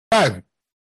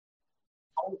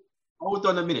hold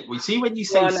on a minute. We see when you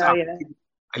say Well, South, yeah.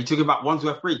 are you talking about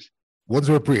Wandsworth Bridge?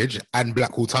 Wandsworth Bridge and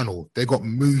Blackwall Tunnel, they got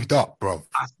moved up, bro.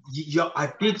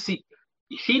 I did see.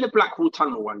 You see the Blackwall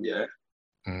Tunnel one, yeah.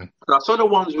 Mm. So I saw the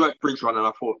Wandsworth Bridge one, and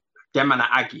I thought, them man are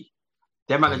Aggie.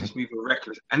 Them man are just moving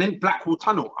reckless. And then Blackwall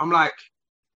Tunnel, I'm like,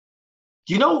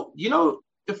 you know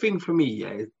the thing for me,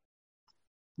 yeah.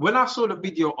 When I saw the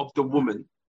video of the woman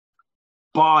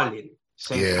bawling,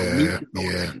 saying, "I need to go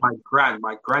to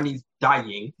my granny's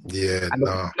dying," and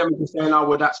the them just saying, "Oh,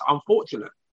 well, that's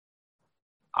unfortunate."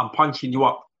 I'm punching you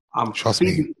up. Trust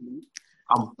me.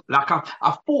 I'm like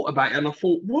I thought about it and I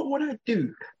thought, what would I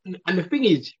do? And the thing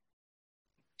is,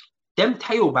 them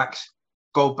tailbacks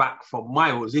go back for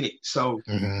miles, innit? So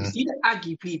you see the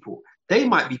Aggie people, they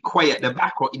might be quiet at the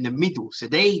back or in the middle. So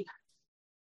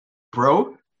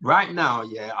bro, right now,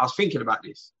 yeah, I was thinking about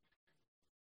this.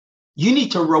 You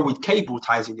need to roll with cable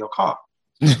ties in your car.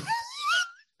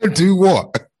 Do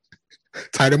what?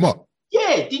 Tie them up.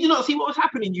 Yeah, did you not see what was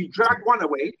happening? You dragged one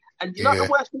away, and you know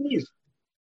the worst thing is?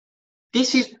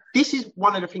 This is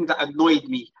one of the things that annoyed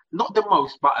me, not the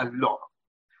most, but a lot.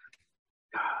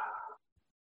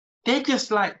 They're just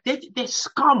like, they're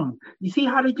scum. You see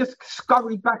how they just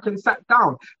scurried back and sat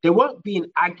down? They weren't being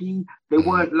Aggie. They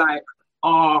weren't like,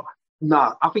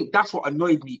 nah. I think that's what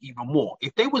annoyed me even more.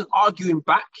 If they was arguing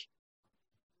back,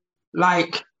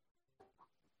 like,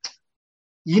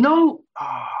 you know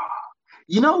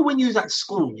when you was at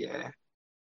school, yeah,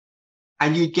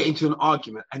 and you'd get into an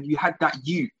argument and you had that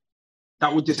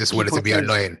that would just wanted to be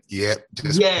annoying. Yeah,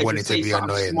 wanted to be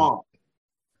annoying. Smart.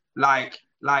 Like,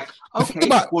 okay.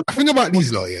 The thing about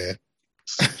these lot, yeah.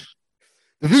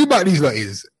 The thing about these lot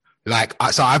is, like,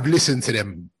 so I've listened to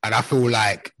them and I feel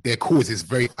like their cause is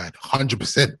verified,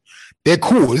 100%. Their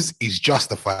cause is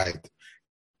justified.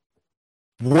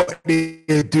 What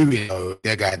they're doing, though,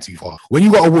 they're going too far. When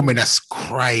you got a woman that's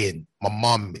crying, my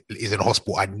mum is in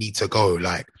hospital, I need to go,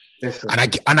 like,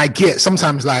 and I get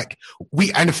sometimes, like,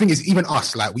 and the thing is, even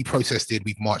us, like, we protested,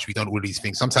 we've marched, we've done all these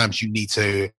things. Sometimes you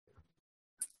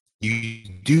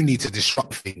do need to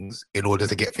disrupt things in order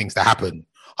to get things to happen,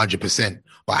 100%.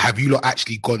 But have you lot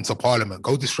actually gone to Parliament?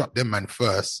 Go disrupt them, man,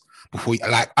 first. Before,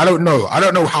 like, I don't know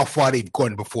how far they've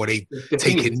gone before they've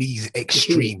taken these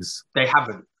extremes. They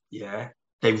haven't, yeah.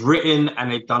 They've written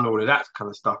and they've done all of that kind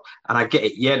of stuff. And I get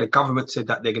it. Yeah, the government said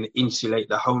that they're going to insulate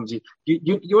the homes. You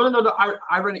want to know the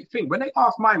ironic thing? When they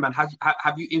asked my man, have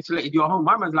you insulated your home?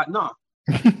 My man's like, no.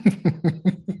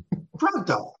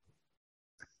 Brother.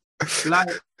 Like,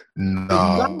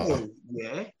 no.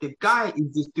 The guy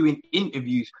is just doing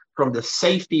interviews from the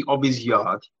safety of his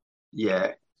yard.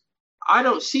 Yeah. I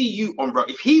don't see you on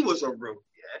road. If he was on road,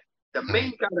 yeah, the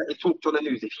main guy that talked on the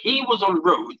news, if he was on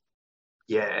road,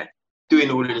 yeah, doing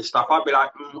all of this stuff, I'd be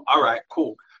like, all right,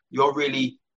 cool. You're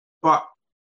really, but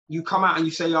you come out and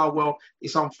you say, oh, well,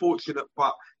 it's unfortunate,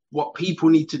 but what people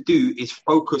need to do is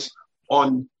focus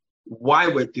on why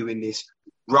we're doing this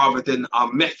rather than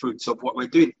our methods of what we're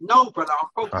doing. No, brother, I'm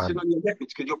focusing on your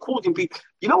methods because you're causing people.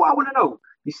 You know what I want to know?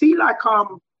 You see, like,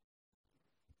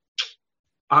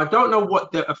 I don't know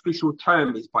what the official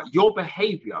term is, but your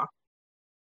behavior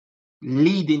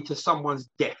leading to someone's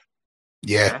death.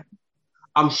 Yeah.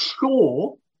 I'm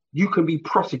sure you can be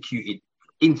prosecuted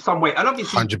in some way. And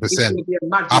obviously, 100%.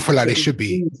 I feel like it should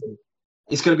be.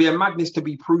 It's going to be a madness to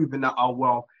be proven that, oh,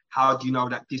 well, how do you know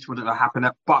that this wouldn't have happened?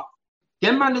 But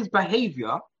them man's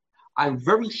behavior, I'm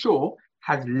very sure,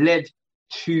 has led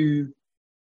to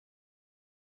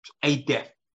a death.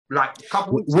 Like a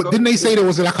couple weeks ago, didn't they say there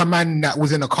was like a man that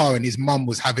was in a car and his mum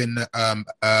was having a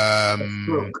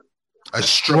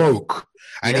stroke?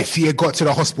 And if he had got to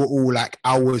the hospital like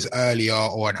hours earlier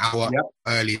or an hour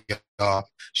earlier,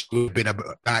 she would have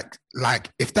been like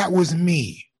if that was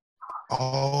me,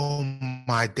 oh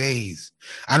my days.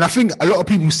 And I think a lot of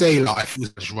people say like if you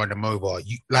just run them over,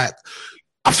 you like.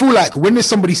 I feel like when there's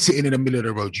somebody sitting in the middle of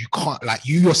the road, you can't like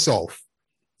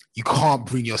you can't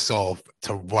bring yourself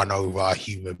to run over a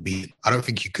human being. I don't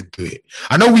think you could do it.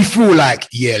 I know we feel like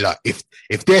like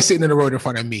if they're sitting in the road in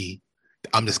front of me,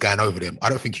 I'm just going over them. I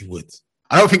don't think you would.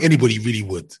 I don't think anybody really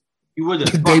would. You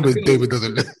wouldn't. David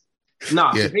doesn't.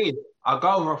 No, the thing is, I'll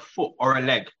go over a foot or a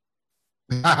leg.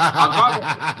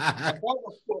 I'll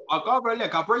go over a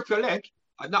leg. I'll break your leg.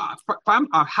 No, fam,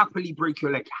 I'll happily break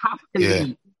your leg.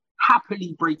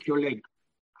 Happily break your leg.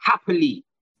 Happily.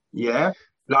 Yeah?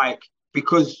 Like,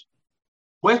 because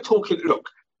we're talking, look,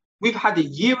 we've had a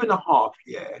year and a half,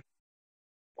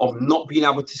 of not being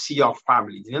able to see our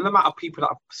families. You know the amount of people that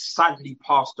have sadly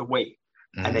passed away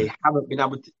and they haven't been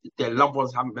able to, their loved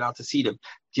ones haven't been able to see them. Do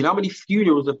you know how many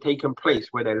funerals have taken place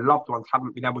where their loved ones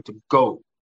haven't been able to go?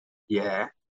 Yeah.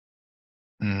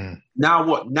 Now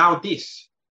what? Now this.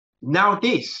 Nah,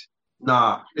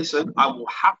 listen, I will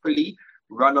happily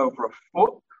run over a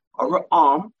foot or an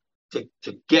arm to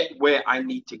get where I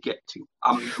need to get to.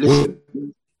 Listen.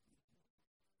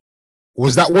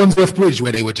 Was that Wandsworth Bridge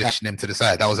where they were jashing them to the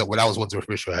side? That was Wandsworth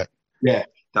Bridge, right? Yeah,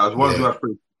 that was Wandsworth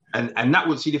Bridge. And that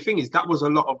was, see, the thing is, that was a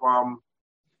lot of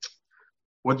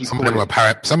what do you call it?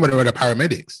 Some of them were the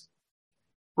paramedics.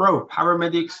 Bro,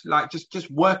 paramedics, like just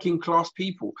working class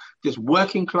people.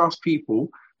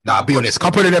 Nah, be honest.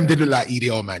 Couple of them did look like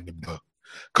EDL man them though.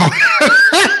 Couple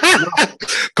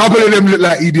of them look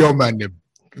like EDL man them.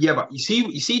 Yeah, but you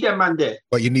see them man there.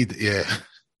 But you need,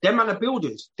 them man are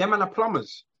builders. Them man are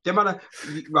plumbers. Them man are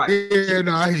right. Yeah,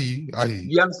 no, I hear you.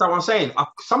 You understand what I'm saying?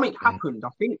 Something happened. I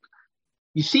think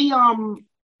you see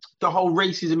the whole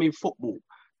racism in football,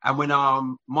 and when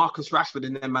Marcus Rashford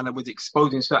and them man was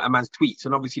exposing certain man's tweets,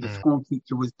 and obviously the school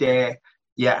teacher was there.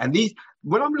 Yeah, and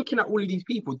when I'm looking at all of these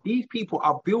people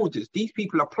are builders. These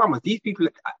people are plumbers. These people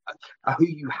are who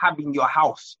you have in your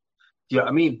house. Do you know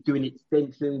what I mean? Doing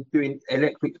extensions, doing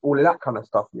electrics, all of that kind of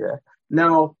stuff. Yeah.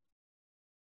 Now,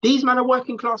 these men are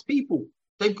working class people.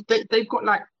 They've got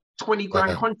like 20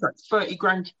 grand contracts, 30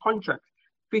 grand contracts,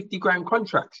 50 grand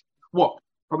contracts. What?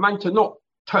 For a man to not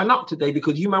turn up today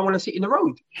because you man want to sit in the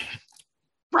road?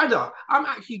 Brother, I'm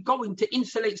actually going to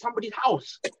insulate somebody's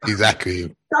house.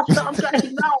 Exactly. That's what I'm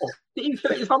going now. To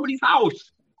insulate somebody's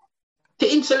house.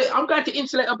 I'm going to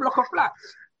insulate a block of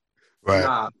flats. Right.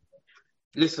 Nah.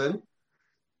 Listen.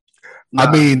 Nah.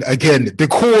 I mean, again, the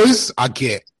cause I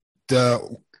get,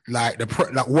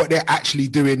 what they're actually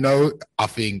doing though, I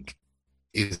think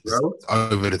is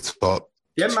over the top.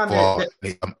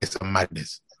 It's a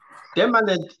madness. Them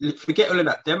man, forget all of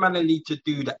that. Them man need to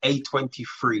do the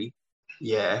A23,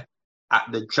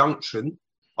 at the junction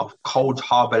of Cold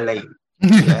Harbour Lane.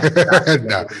 Yeah,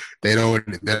 no, they don't want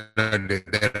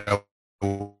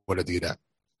to do that.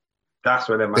 That's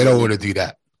what they don't want to do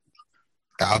that.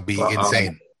 That would be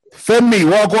insane. Femi,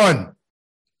 walk on.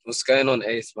 What's going on,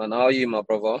 Ace, man? How are you, my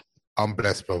brother? I'm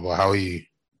blessed, brother. How are you?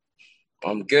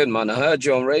 I'm good, man. I heard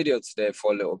you on radio today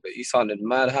for a little bit. You sounded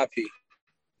mad happy.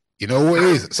 You know what it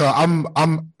is? So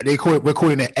we're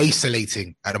calling it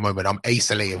isolating at the moment. I'm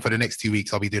isolating. For the next 2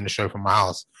 weeks, I'll be doing the show from my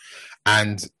house.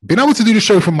 And being able to do the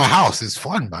show from my house is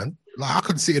fun, man. Like, I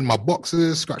can sit in my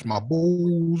boxes, scratch my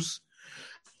balls.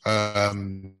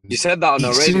 You said that on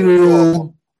the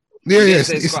radio. Yeah,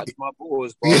 scratch my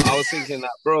balls, bro. I was thinking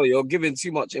that, bro, you're giving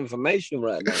too much information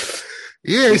right now.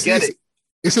 Yeah,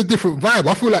 it's a different vibe.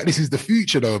 I feel like this is the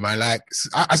future, though, man. Like,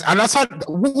 I sounded,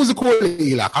 what was the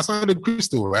quality like? I sounded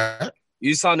crystal, right?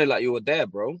 You sounded like you were there,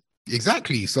 bro.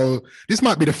 Exactly. So this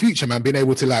might be the future, man. Being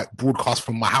able to like broadcast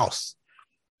from my house.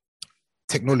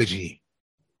 Technology.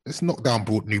 Let's knock down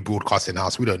new broadcasting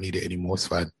house. We don't need it anymore. It's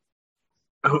fine.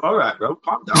 All right, bro.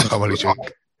 Calm down. I'm only joking.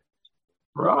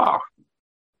 Bro.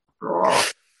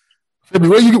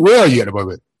 Femi, where are you at the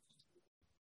moment?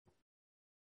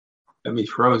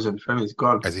 Femi's frozen. Femi's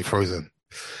gone. Is he frozen?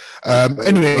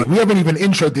 Anyway, we haven't even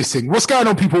introed this thing. What's going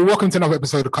on, people? Welcome to another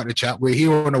episode of Cut the Chat. We're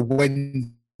here on a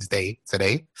Wednesday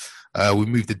today. We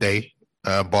moved the day,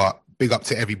 but big up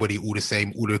to everybody, all the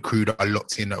same, all the crew that are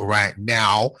locked in right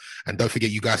now. And don't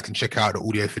forget, you guys can check out the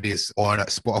audio for this on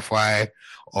Spotify,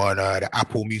 on the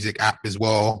Apple Music app as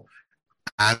well,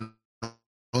 and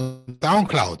on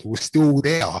SoundCloud. We're still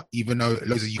there, even though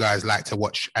loads of you guys like to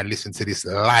watch and listen to this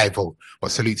live. But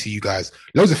salute to you guys.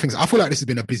 Loads of things. I feel like this has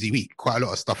been a busy week. Quite a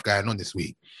lot of stuff going on this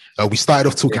week. We started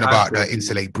off talking about the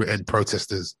Insulate Britain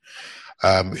protesters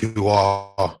who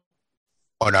are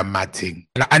on a mad thing.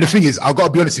 And the thing is, I've got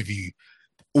to be honest with you,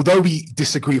 although we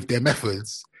disagree with their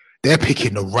methods, they're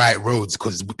picking the right roads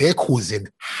because they're causing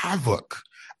havoc.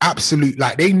 Absolute,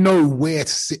 like they know where to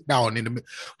sit down in the.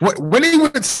 When they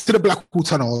went to the Blackwall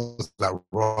Tunnel, I was like,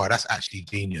 "Raw, that's actually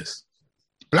genius."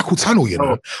 Blackwall Tunnel, you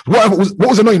know. What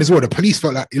was annoying as well? The police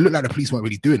felt like it looked like the police weren't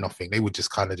really doing nothing. They were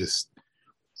just kind of just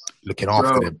looking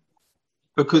after them.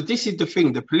 Because this is the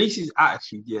thing: the police's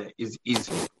attitude, is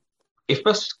if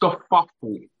a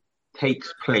scuffle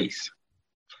takes place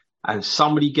and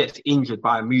somebody gets injured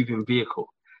by a moving vehicle,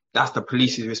 that's the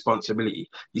police's responsibility.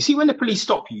 You see, when the police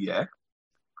stop you,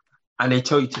 and they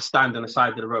tell you to stand on the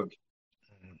side of the road.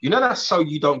 You know that's so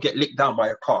you don't get licked down by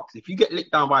a car. Because if you get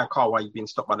licked down by a car while you're being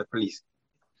stopped by the police,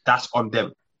 that's on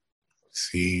them.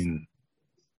 Seen.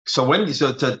 So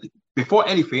before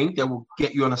anything, they will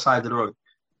get you on the side of the road.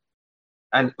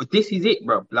 And this is it,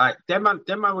 bro. Like, them man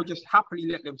will just happily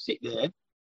let them sit there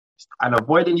and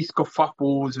avoid any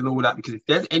scuffles and all that. Because if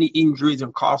there's any injuries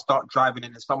and cars start driving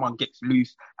and then someone gets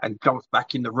loose and jumps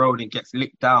back in the road and gets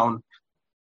licked down,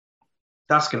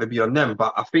 that's going to be on them.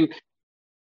 But I think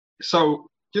So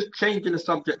just changing the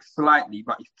subject slightly,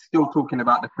 but still talking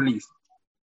about the police.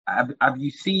 Have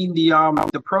you seen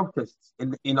the protests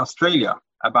in Australia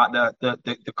about the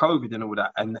COVID and all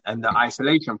that and the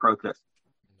isolation protests?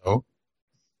 No.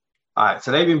 All right,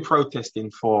 so they've been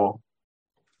protesting for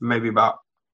maybe about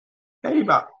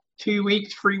 2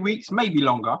 weeks, 3 weeks, maybe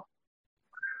longer.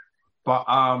 But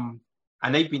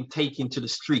and they've been taken to the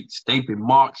streets. They've been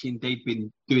marching. They've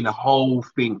been doing a whole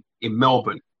thing in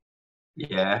Melbourne.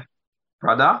 Yeah,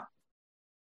 brother.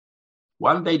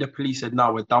 One day the police said,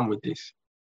 "No, we're done with this."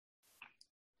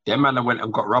 Them man went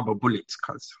and got rubber bullets,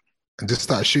 cuz, And just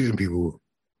start shooting people.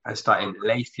 and started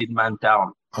lacing man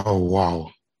down. Oh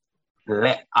wow.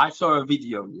 I saw a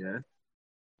video, yeah,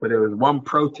 where there was one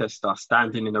protester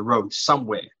standing in the road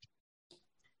somewhere,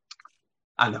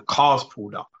 and the car's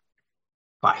pulled up,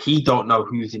 but he don't know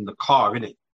who's in the car,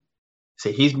 innit?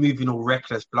 So he's moving all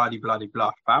reckless, bloody, bloody,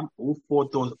 blah, fam. All four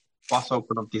doors bust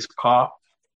open of this car.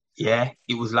 Yeah,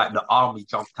 it was like the army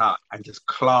jumped out and just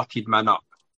clarted man up.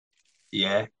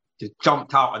 Yeah, just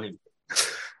jumped out on him.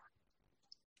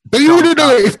 But you wouldn't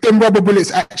know if them rubber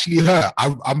bullets actually hurt.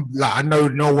 I'm like, I know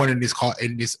no one in this car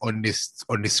on this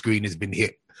screen has been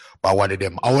hit by one of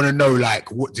them. I want to know,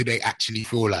 like, what do they actually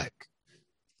feel like?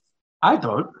 I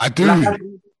don't. I do. I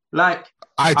do.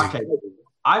 Okay,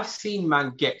 I've seen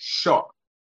man get shot.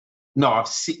 No,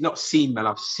 not seen man.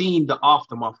 I've seen the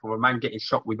aftermath of a man getting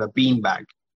shot with a beanbag.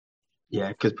 Yeah,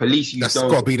 because police use that's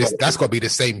got to be the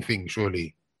same thing,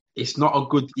 surely. It's not a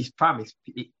good. It's fam.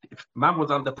 Man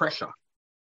was under pressure.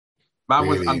 Man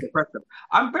was under pressure.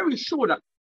 I'm very sure that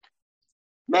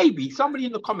maybe somebody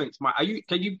in the comments might.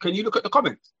 Can you look at the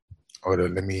comments? Hold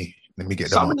on, let me get them.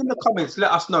 Someone in the comments,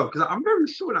 let us know, because I'm very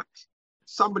sure that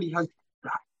somebody has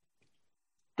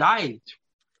died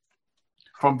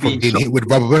from being hit with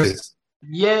rubber bullets.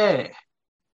 Yeah,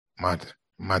 mad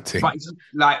thing. But it's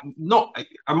like not.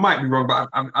 I might be wrong, but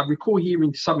I recall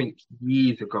hearing something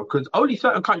years ago, because only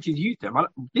certain countries use them.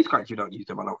 This country don't use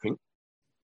them, I don't think.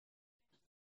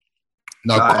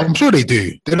 No, I'm sure they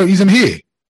do. They don't use them here.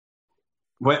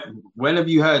 When have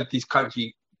you heard this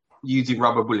country using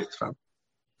rubber bullets, fam?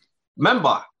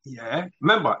 Remember,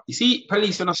 you see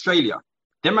police in Australia,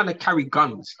 them man carry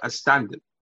guns as standard.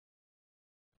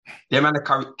 Them man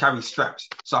carry straps.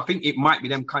 So I think it might be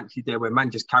them countries there where man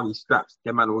just carry straps.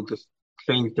 Them man will just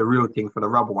change the real thing for the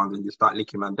rubber ones and just start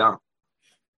licking man down.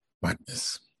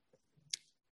 Madness.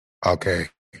 Okay.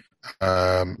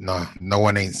 No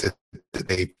one ain't said that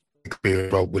they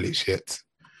experienced rubber bullets yet.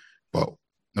 But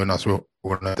no one else will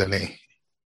not delay.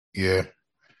 Yeah.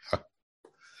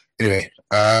 Anyway,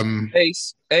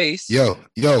 Ace. Yo.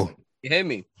 You hear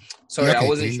me? Sorry, yeah, I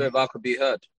wasn't sure if I could be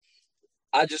heard.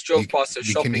 I just drove past a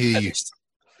shopping Kentish.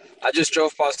 I just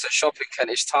drove past a shopping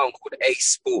Kentish town called Ace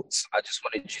Sports. I just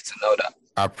wanted you to know that.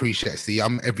 I appreciate it. See,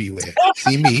 I'm everywhere.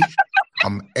 See me?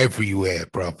 I'm everywhere,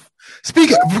 bro.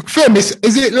 Speaking of film, is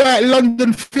it like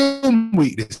London Film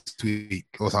Week this week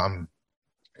or something?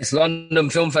 It's London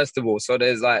Film Festival, so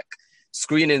there's like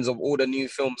screenings of all the new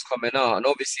films coming out, and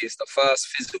obviously it's the first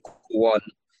physical one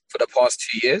for the past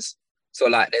 2 years. So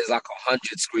like there's like 100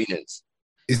 screenings.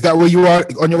 Is that where you are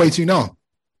on your way to now?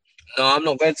 No, I'm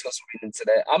not going to a screening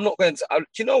today. I'm not going to. Do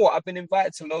you know what? I've been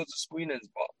invited to loads of screenings,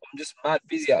 but I'm just mad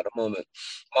busy at the moment.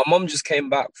 My mum just came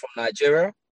back from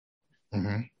Nigeria.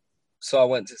 Mm-hmm. So I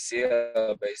went to see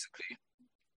her, basically.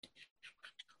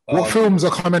 What films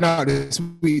are coming out this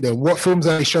week, then? What films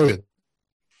are they showing?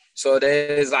 So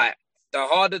there's like, The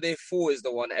Harder They Fall is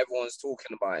the one everyone's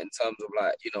talking about in terms of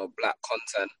like, you know, black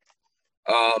content.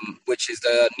 Which is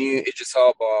the new Idris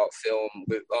Elba film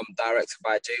with, directed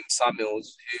by James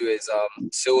Samuels, who is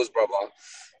Sil's brother.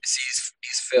 It's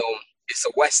his film. It's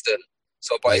a Western,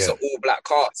 but it's an all-black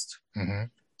cast. Mm-hmm.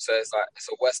 So it's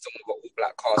a Western with an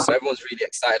all-black cast. So everyone's really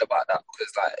excited about that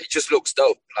because like it just looks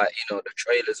dope. Like, you know, the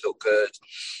trailers look good.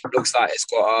 Looks like it's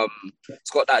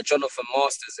got that Jonathan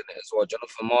Masters in it as well.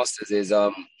 Jonathan Masters is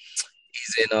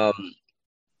he's in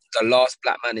The Last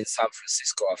Black Man in San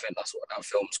Francisco, I think that's what that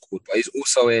film's called. But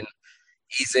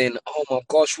he's in, oh my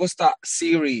gosh, what's that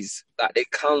series that they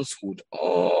cancelled?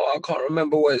 Oh, I can't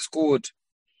remember what it's called.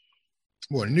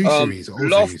 What, new series? Or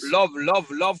old series?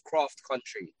 Lovecraft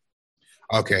Country.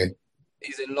 Okay.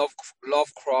 He's in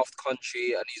Lovecraft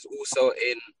Country, and he's also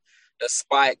in the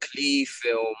Spike Lee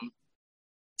film.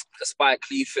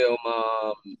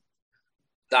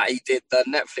 That he did, the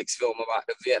Netflix film about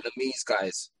the Vietnamese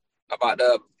guys. About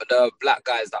the black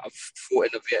guys that have fought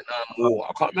in the Vietnam War.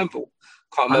 I can't remember what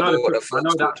the film. I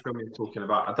know that film you're talking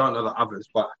about. I don't know the others,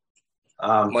 but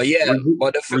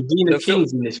Regina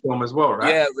King's in this film as well, right?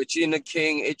 Yeah, Regina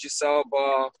King, Idris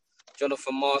Elba,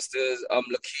 Jonathan Masters,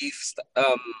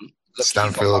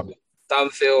 Stanfield.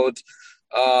 Stanfield.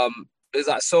 There's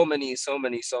like so many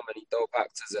dope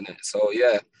actors in it. So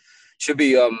yeah, should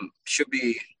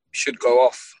go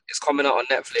off. It's coming out on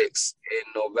Netflix in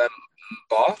November,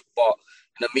 but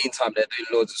in the meantime, they're doing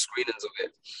loads of screenings of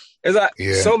it. There's like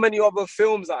so many other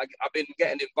films that I've been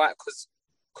getting invited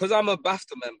because I'm a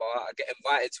BAFTA member. I get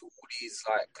invited to all these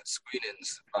like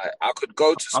screenings. Like I could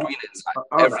go to screenings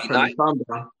every night.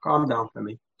 Calm down for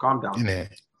me. Calm down.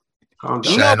 Calm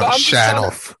down. Shine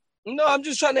off. No, I'm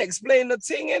just trying to explain the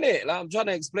thing, innit? Like I'm trying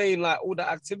to explain like all the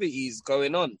activities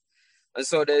going on. And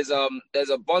so there's a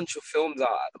bunch of films out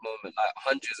at the moment, like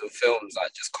hundreds of films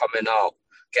like just coming out,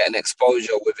 getting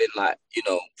exposure within like, you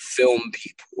know, film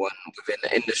people and within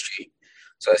the industry.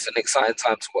 So it's an exciting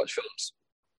time to watch films.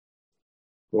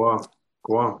 Go on.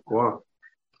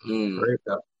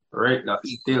 Rate that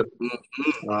still.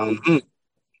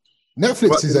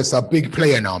 Netflix is just a big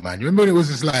player now, man. You remember when it was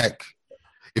just like,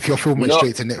 if your film went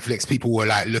straight to Netflix, people were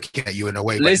like looking at you in a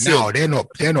way. But now they're not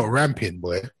ramping,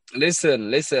 boy. Listen.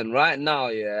 Right now,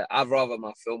 yeah, I'd rather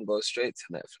my film go straight to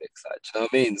Netflix. Like, do you know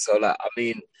what I mean? So, like, I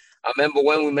remember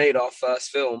when we made our first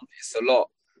film, It's a Lot,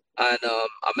 and I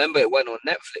remember it went on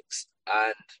Netflix,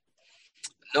 and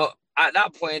at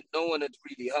that point, no one had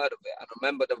really heard of it. And I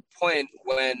remember the point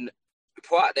when we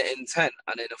put out the intent,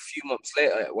 and then a few months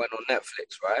later, it went on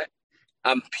Netflix, right?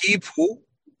 And people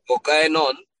were going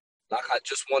on like I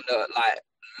just won the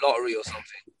lottery or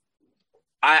something.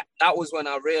 That was when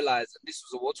I realized that this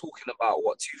was, we're talking about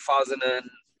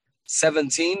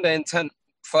 2017, the intent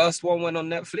first one went on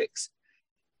Netflix.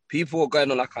 People were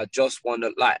going on like I just won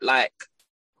the, like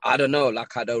I don't know,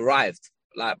 like I'd arrived.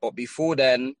 But before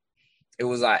then, it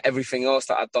was like everything else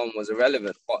that I'd done was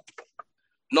irrelevant. But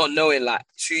not knowing 4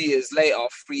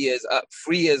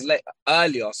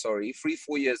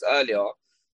 years earlier,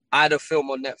 I had a film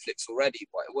on Netflix already,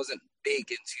 but it wasn't big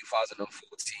in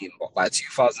 2014, but by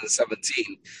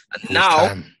 2017. And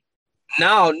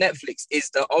now Netflix is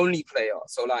the only player.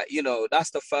 So,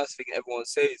 that's the first thing everyone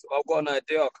says. I've got an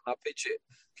idea. Can I pitch it?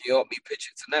 Can you help me pitch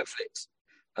it to Netflix?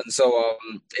 And so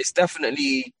they've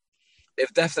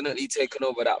definitely taken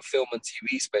over that film and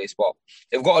TV space, but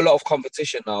they've got a lot of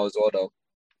competition now as well, though.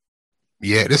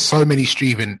 Yeah, there's so many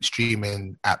streaming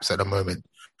apps at the moment.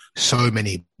 So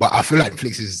many, but I feel like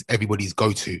Netflix is everybody's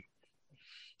go-to.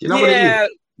 You know what it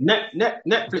is?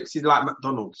 Netflix is like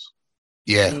McDonald's.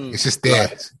 Yeah, it's just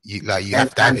there. You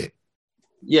have to have it.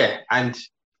 Yeah, and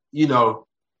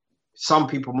some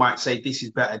people might say this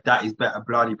is better, that is better,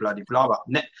 blah blah blah blah.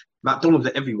 McDonald's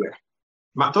are everywhere.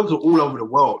 McDonald's are all over the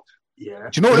world. Yeah.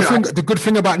 Do you know what the good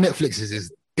thing about Netflix is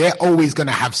they're always going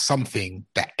to have something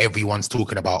that everyone's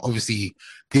talking about. Obviously,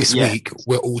 this week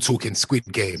we're all talking Squid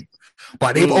Game.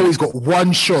 But they've always got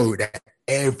one show that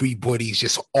everybody's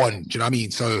just on. Do you know what I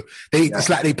mean? So it's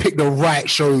like they pick the right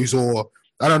shows, or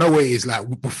I don't know what it is.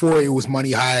 Like before it was Money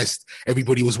Heist,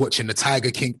 everybody was watching the Tiger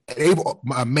King. They've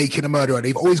Making a Murderer.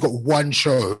 They've always got one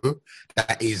show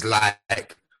that is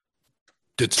like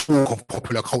the talk of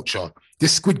popular culture.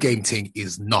 This Squid Game thing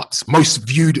is nuts. Most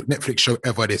viewed Netflix show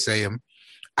ever, they say,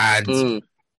 and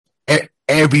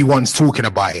everyone's talking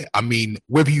about it. I mean,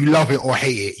 whether you love it or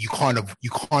hate it, you can't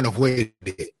avoid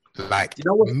it. Like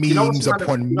memes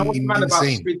upon memes,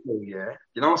 insane. You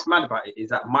know what's mad about it is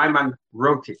that my man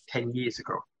wrote it 10 years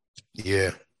ago.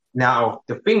 Yeah. Now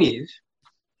the thing is,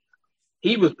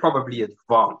 he was probably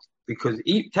advanced because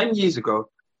 10 years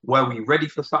ago, were we ready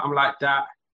for something like that?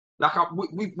 Like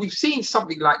we've seen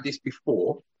something like this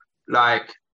before.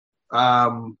 Like,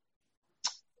 I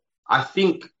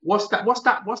think what's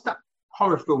that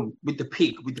horror film with the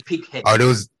pig head?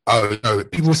 No,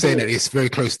 people saying that it's very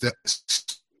close to.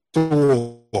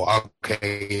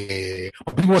 Okay,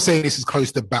 people are saying this is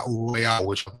close to Battle Royale,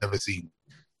 which I've never seen.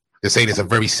 They're saying it's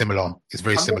very similar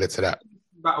to that.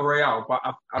 Battle Royale, but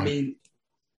I mean,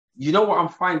 you know what I'm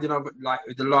finding over like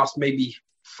the last maybe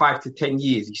 5 to 10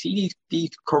 years. You see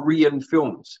these Korean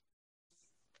films,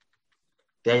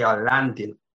 they are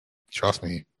landing. Trust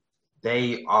me,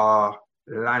 they are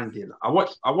landing. I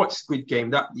watched Squid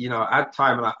Game. That I had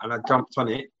time and I jumped on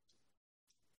it.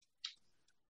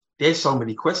 There's so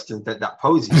many questions that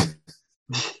poses.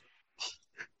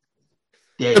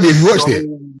 Have you watched it?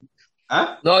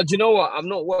 Huh? No, do you know what? I've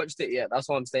not watched it yet. That's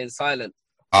why I'm staying silent.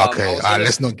 Okay,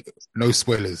 let's not. No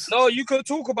spoilers. No, you can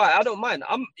talk about it. I don't mind.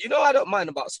 I don't mind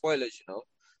about spoilers.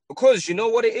 Because you know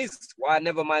what it is. Why I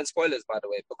never mind spoilers, by the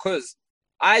way. Because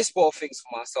I spoil things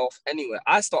for myself anyway.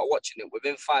 I start watching it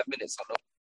within 5 minutes.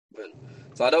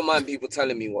 So I don't mind people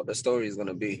telling me what the story is going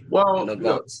to be. Well,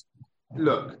 look.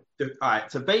 All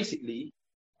right. So basically,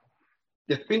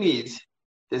 the thing is,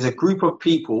 there's a group of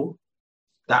people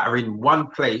that are in one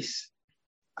place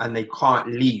and they can't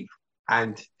leave,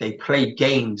 and they play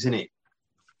games in it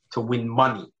to win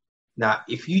money. Now,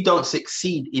 if you don't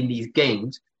succeed in these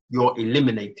games, you're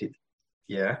eliminated.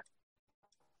 Yeah.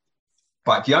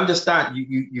 But do you understand?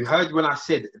 You heard when I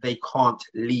said they can't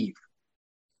leave.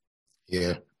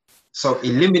 Yeah. So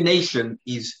elimination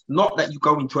is not that you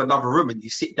go into another room and you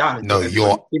sit down. And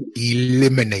you're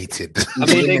eliminated. I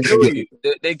mean, they kill you.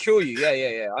 They kill you.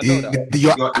 Yeah. I know that.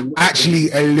 You're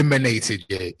actually eliminated.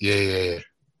 Yeah.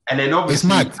 And then obviously,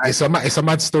 it's mad. It's a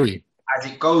mad story. As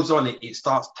it goes on, it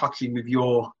starts touching with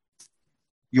your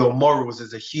morals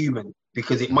as a human,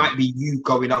 because it might be you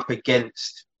going up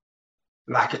against,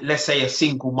 like, let's say a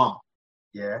single mum.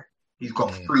 Yeah, who's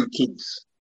got 3 kids.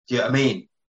 Do you know what I mean?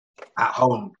 At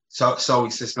home. So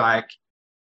it's just like,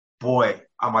 boy,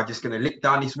 am I just gonna lick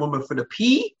down this woman for the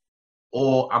pee,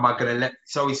 or am I gonna let?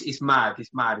 So it's mad.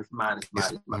 It's mad.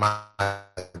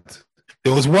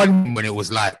 There was one when it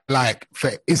was like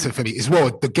for instance for me as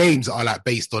well. The games are like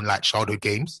based on like childhood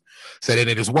games. So then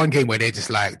there's one game where they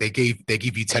just like they give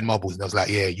you 10 marbles, and I was like,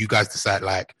 yeah, you guys decide,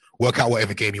 like, work out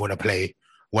whatever game you want to play.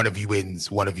 One of you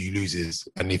wins, one of you loses.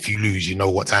 And if you lose, you know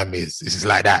what time it is. This is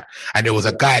like that. And there was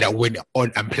a guy that went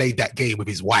on and played that game with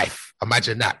his wife.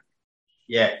 Imagine that.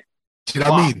 Yeah. Do you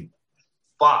know what I mean?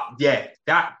 But yeah,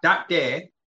 that there.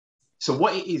 So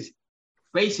what it is,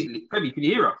 basically, Femi, can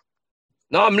you hear us?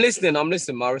 No, I'm listening.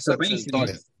 My reception is done.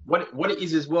 What it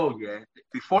is as well, yeah.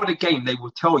 Before the game, they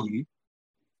will tell you,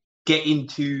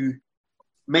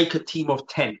 make a team of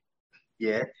 10,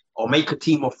 yeah, or make a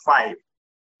team of 5.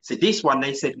 So this one,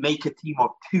 they said, make a team of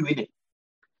 2 in it.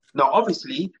 Now,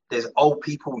 obviously, there's old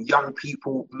people, young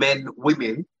people, men,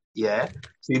 women, yeah.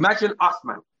 So imagine us,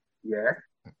 man, yeah.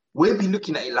 We'll be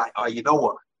looking at it like, oh, you know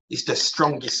what? It's the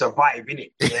strongest survive,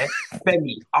 innit? Yeah.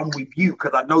 Femi, I'm with you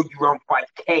because I know you run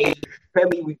 5K.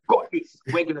 Femi, we've got this.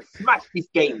 We're gonna smash this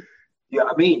game. You know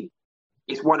what I mean?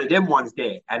 It's one of them ones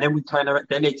there. And then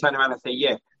they turn around and say,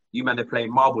 yeah, you men are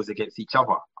playing marbles against each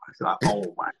other. It's like,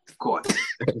 oh my God.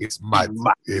 It's mad.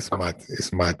 It's mad.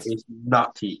 It's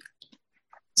nutty.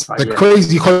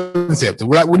 Crazy concept.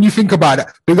 Like, when you think about it,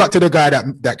 big up to the guy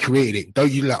that created it.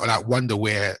 Don't you like wonder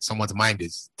where someone's mind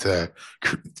is to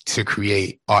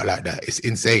create art like that? It's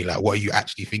insane. Like, what are you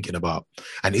actually thinking about?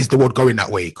 And is the world going that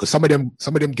way? Because some of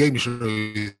them game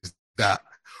shows that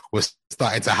were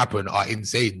starting to happen are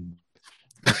insane.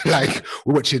 Like,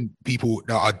 we're watching people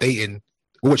that are dating.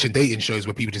 We're watching dating shows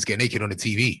where people just get naked on the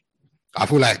TV. I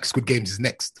feel like Squid Games is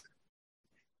next.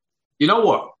 You know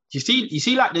what? You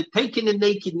see, like, they're taking the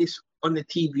nakedness on the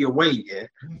TV away. Yeah,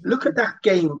 look at that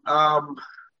game.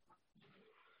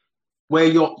 Where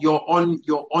you're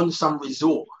on some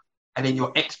resort, and then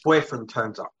your ex-boyfriend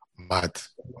turns up. Mad.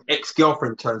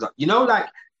 Ex-girlfriend turns up. You know, like,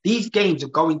 these games are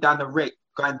going down the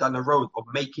road of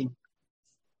making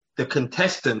the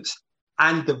contestants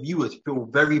and the viewers feel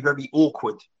very, very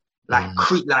awkward. Like,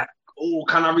 oh,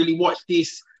 can I really watch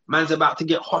this? Man's about to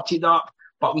get hotted up,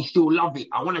 but we still love it.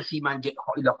 I want to see man get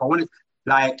hotted up. I want to,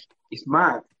 like, it's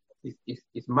mad.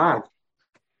 It's mad.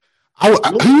 I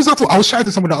was chatting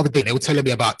to someone the other day. They were telling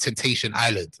me about Temptation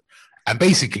Island, and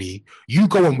basically, you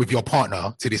go on with your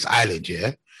partner to this island,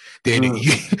 yeah. Then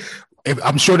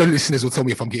I'm sure the listeners will tell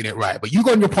me if I'm getting it right, but you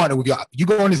go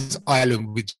on this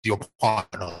island with your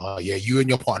partner, yeah. You and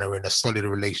your partner are in a solid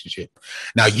relationship.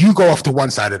 Now you go off to one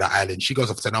side of the island, she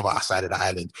goes off to another side of the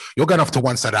island. You're going off to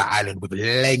one side of the island with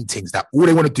things that all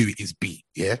they want to do is beat,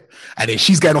 yeah. And then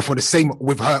she's going off on the same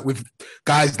with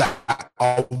guys that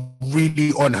are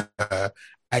really on her.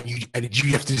 And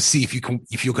you have to see if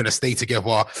you're going to stay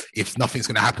together, if nothing's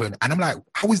going to happen. And I'm like,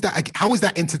 how is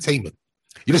that entertainment?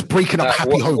 You're just breaking up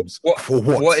happy homes for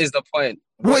what? What is the point?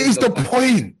 What is the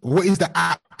point? What is the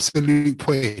absolute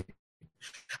point?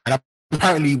 And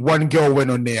apparently, one girl went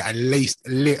on there and linked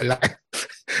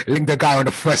the guy on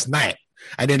the first night,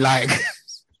 and then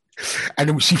and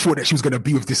then she thought that she was going to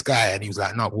be with this guy, and he was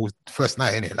like, "No, well, first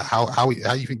night, innit? Like, how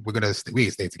you think we're gonna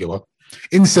stay together?"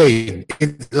 Insane.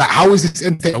 Like, how is this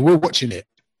entertainment? We're watching it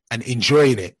and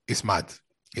enjoying it. It's mad.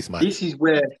 It's mad.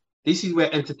 This is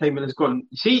where entertainment has gone.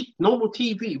 You see, normal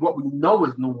TV, what we know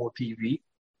as normal TV,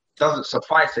 doesn't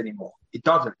suffice anymore. It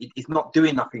doesn't. It's not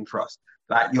doing nothing for us.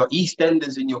 Like, your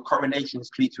EastEnders and your Coronation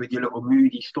Streets with your little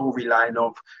moody storyline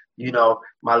of, you know,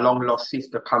 my long lost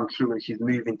sister come true and she's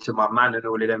moving to my man and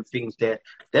all of them things there.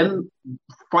 Them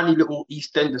funny little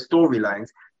EastEnder storylines,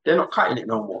 they're not cutting it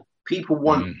no more. People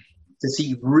want to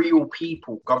see real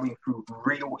people going through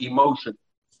real emotion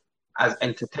as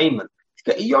entertainment.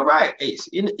 You're right. It's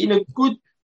in a good,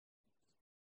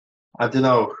 I don't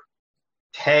know,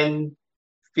 10,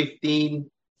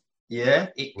 15 Yeah,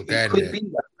 it could be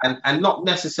that, and not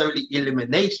necessarily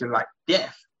elimination like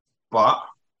death, but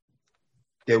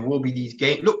there will be these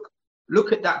games.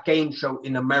 Look at that game show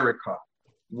in America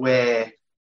where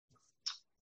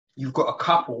you've got a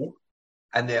couple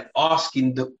and they're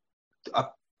asking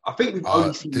I think we've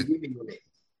only seen women on it.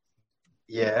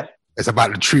 Yeah. It's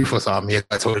about the truth or something. Yeah,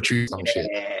 I told the truth or some shit.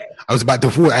 I was about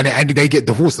divorce and they get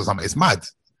divorced or something. It's mad.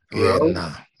 Yeah,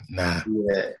 nah.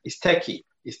 Yeah, it's techie.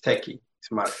 It's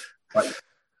mad.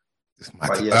 It's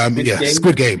mad.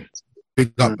 Squid Game.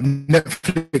 Big up.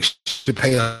 Netflix should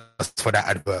pay us for that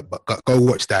advert, but go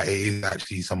watch that. It is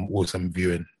actually some awesome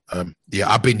viewing. I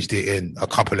binged it in a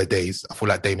couple of days. I feel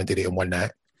like Damon did it in one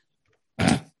night.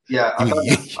 Yeah,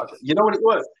 you know what it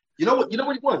was? You know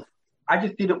what it was? I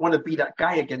just didn't want to be that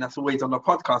guy again that's always on the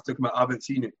podcast talking about I haven't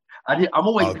seen it. I'm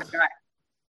always that guy.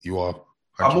 You are.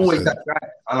 100%. I'm always that guy.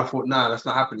 And I thought, nah, that's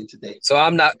not happening today. So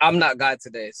I'm that guy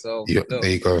today. So there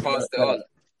you go. Pass it on.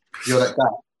 You're that guy.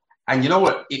 And you know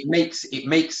what? It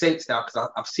makes sense now because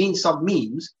I've seen some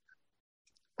memes,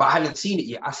 but I hadn't seen it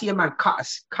yet. I see a man cut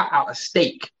out a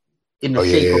steak in the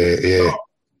shape of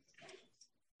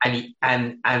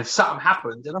and something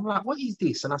happened, and I'm like, what is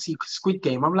this? And I see Squid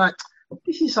Game. I'm like,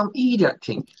 this is some idiot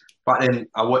thing. But then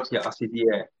I watched it. I said,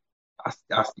 yeah.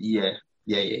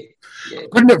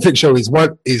 Good Netflix show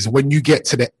is when you get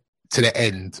to the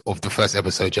end of the first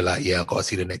episode, you're like, yeah, I gotta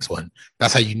see the next one.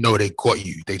 That's how you know they got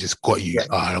you. They just got you.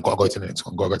 I gotta go to the next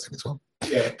one.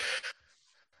 Yeah.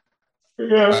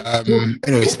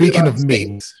 Anyway, speaking of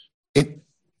memes, you're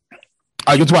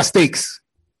talking about steaks.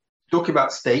 Talking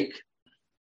about steak,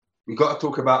 we got to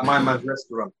talk about my man's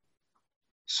restaurant,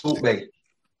 Salt Bay.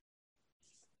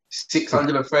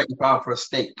 £630 for a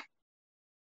steak.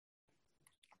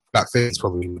 Black Face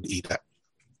probably would eat that.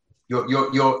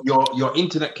 Your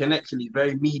internet connection is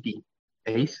very meaty,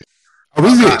 Ace. Oh,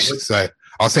 is it? So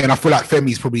I was saying I feel like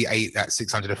Femi's probably ate that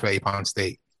 £630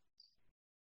 steak.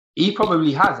 He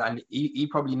probably has, and he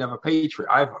probably never paid for it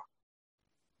either.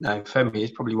 No, Femi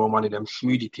is probably one of them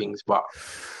smoothie things. But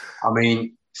I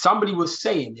mean, somebody was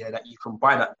saying that you can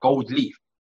buy that gold leaf.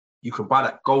 You can buy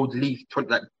that gold leaf,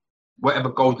 whatever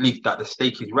gold leaf that the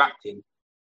steak is wrapped in,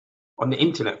 on the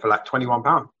internet for like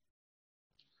 £21.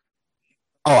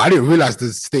 Oh, I didn't realize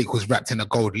the steak was wrapped in a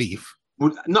gold leaf.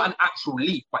 Well, not an actual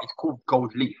leaf, but it's called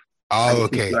gold leaf. Oh,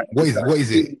 okay. What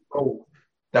is it? Gold.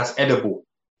 That's edible.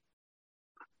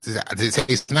 Does it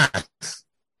taste nice?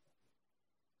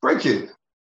 Bridget,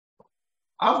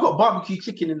 I've got barbecue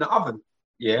chicken in the oven.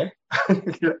 Yeah.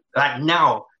 Like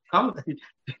now.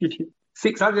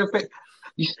 600.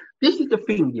 This is the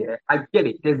thing, yeah. I get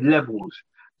it. There's levels.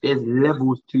 There's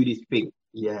levels to this thing,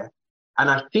 yeah. And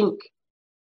I think,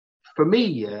 for me,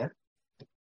 yeah,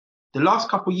 the last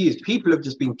couple of years, people have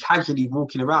just been casually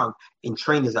walking around in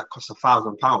trainers that cost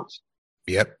 £1,000.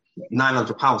 Yep.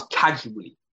 £900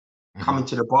 casually. Coming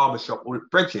to the barbershop or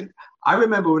Bridget. I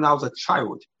remember when I was a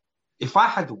child, if I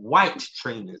had white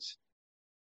trainers,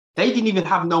 they didn't even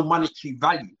have no monetary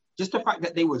value. Just the fact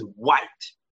that they was white,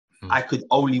 I could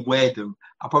only wear them.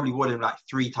 I probably wore them like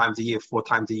 3 times a year, 4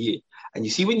 times a year. And you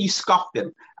see when you scuffed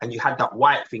them and you had that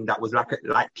white thing that was like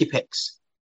Tipex,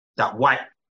 that white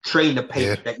trainer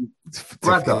paint that you,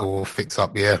 brother, all fix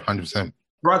up, 100%.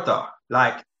 Brother,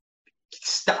 like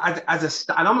and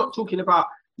I'm not talking about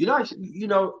you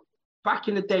know. Back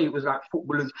in the day, it was like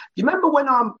footballers. You remember when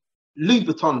Louis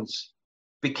Vuittons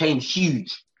became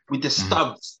huge with the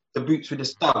studs, the boots with the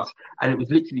studs, and it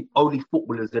was literally only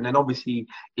footballers. And then obviously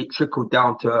it trickled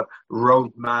down to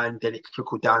Roadman, then it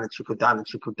trickled down and trickled down and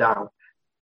trickled down.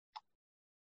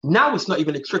 Now it's not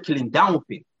even a trickling down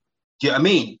thing. Do you know what I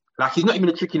mean? Like it's not even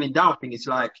a trickling down thing. It's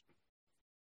like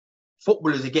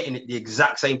footballers are getting it the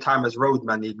exact same time as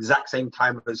Roadman, the exact same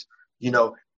time as,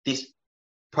 this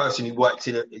person who works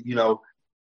in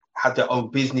had their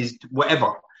own business,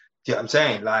 whatever. Do you know what I'm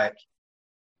saying? Like,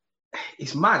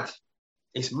 it's mad.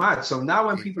 It's mad. So now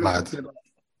when people are talking about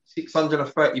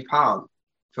 £630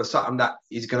 for something that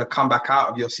is going to come back out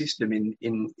of your system in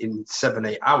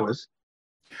 7-8 hours,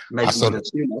 maybe even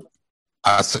sooner.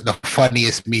 The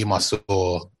funniest meme I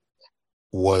saw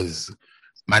was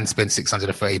man spent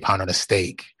 £630 on a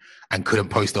steak and couldn't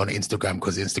post it on Instagram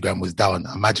because Instagram was down.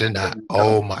 Imagine that.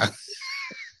 Oh my.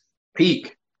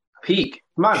 Peak,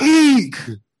 man. Peak.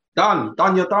 Done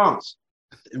your dance.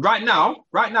 Right now,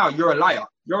 you're a liar.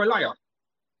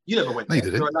 You never went there. You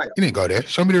didn't. You're a liar. You didn't go there.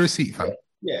 Show me the receipt, fam.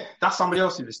 Yeah, that's somebody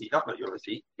else's receipt. That's not your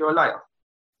receipt. You're a liar.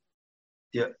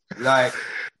 Yeah, like,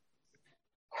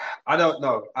 I don't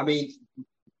know. I mean,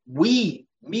 me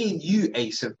and you,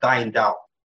 Ace, have dined out.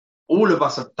 All of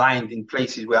us have dined in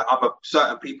places where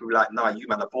certain people are like, nah, you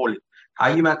man are balling. How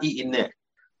you man eating there?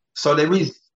 So there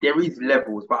is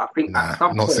levels, but I think at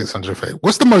some not point, 600.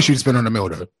 What's the most you've spent on a meal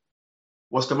though?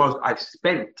 what's the most I've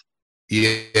spent?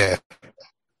 Yeah.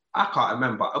 I can't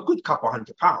remember. A good couple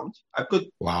 £100. A good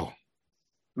Wow.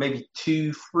 maybe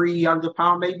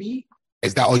 £200-300 maybe.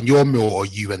 Is that on your meal or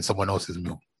you and someone else's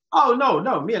meal? Oh no,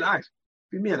 me and I.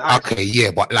 Okay,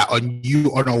 yeah, but like on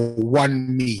a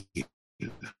one meal.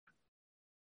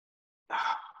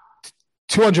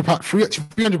 £200,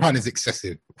 £300 is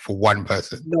excessive for one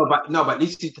person. No, but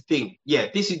this is the thing. Yeah,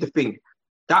 this is the thing.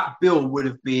 That bill would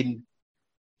have been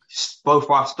both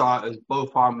our starters,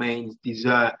 both our mains,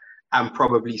 dessert, and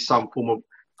probably some form of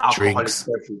alcoholic Drinks.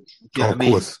 beverage. Do you know what I Of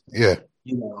mean? course, yeah.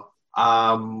 You know,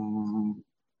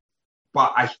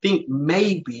 but I think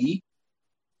maybe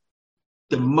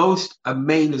the most a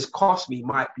main has cost me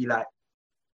might be like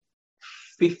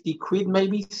 50 quid,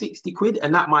 maybe 60 quid,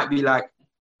 and that might be like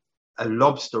a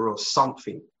lobster or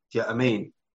something. Do you know what I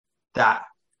mean? That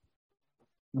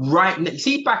right now, you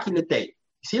see, back in the day,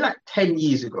 you see, like 10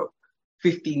 years ago,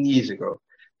 15 years ago,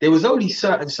 there was only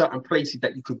certain places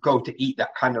that you could go to eat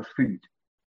that kind of food.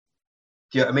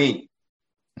 Do you know what I mean?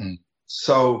 Mm.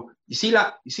 So you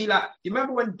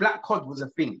remember when black cod was a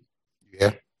thing?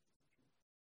 Yeah.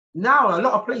 Now a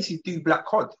lot of places do black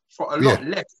cod for a lot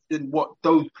less than what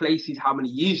those places how many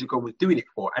years ago was doing it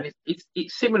for, and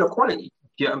it's similar quality.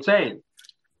 Do you know what I'm saying?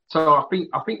 So I think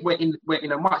we're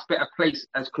in a much better place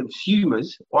as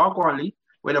consumers. We're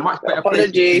in a much better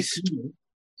place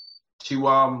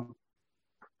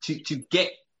to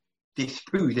get this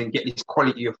food and get this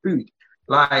quality of food.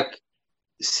 Like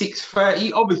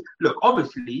 6.30.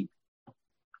 Obviously,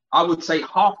 I would say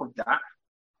half of that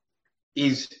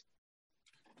is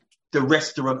the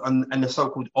restaurant and the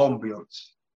so-called ambience.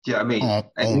 Do you know what I mean?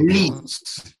 At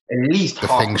least the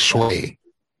half feng shui.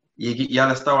 You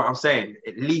understand what I'm saying?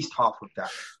 At least half of that.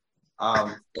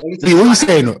 What are you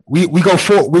saying? We go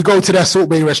to that Salt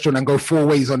Bay restaurant and go 4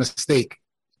 ways on a steak.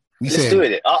 Let's do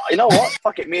it. You know what?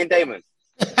 Fuck it, me and Damon.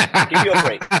 Give you a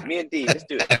break. Me and D, let's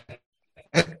do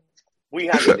it. We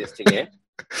handle this thing here.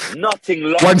 Nothing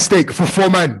long. One steak for 4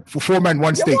 men. For 4 men,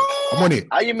 one steak. I'm on it.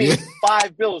 How you mean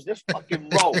 5 bills? Let's fucking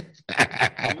roll.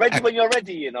 I'm ready when you're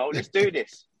ready, you know. Let's do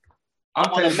this.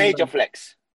 I'm on a major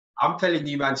flex. I'm telling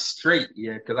you, man, straight,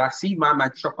 yeah, because I see my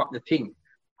man chop up the thing.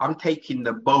 I'm taking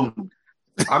the bone.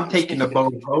 I'm taking the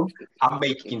bone home. I'm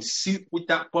making soup with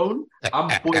that bone.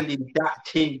 I'm boiling that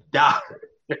thing down.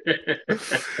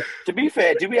 To be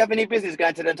fair, do we have any business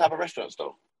going to them type of restaurants,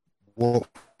 though? What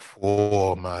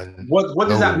for, man? What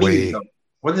does that mean, though?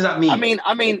 What does that mean?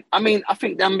 I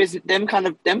think them kind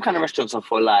of restaurants are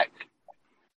for like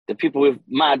the people with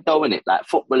mad dough in it, like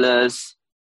footballers,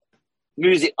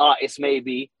 music artists,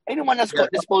 maybe anyone that's got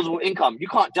disposable income. You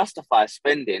can't justify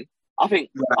spending. I think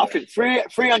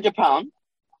 £300,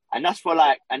 and that's for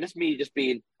like, and that's me just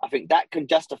being. I think that can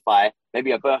justify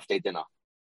maybe a birthday dinner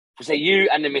for say you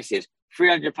and the missus.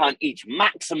 £300 each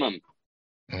maximum.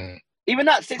 Even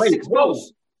that six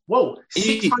bills. Whoa,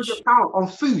 £600 on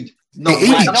food. No,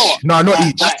 not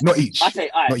each. I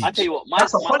tell you what,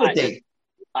 that's a holiday.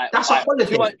 That's a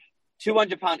holiday.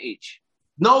 £200 each.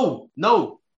 No.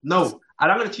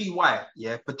 And I'm going to tell you why.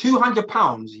 Yeah, for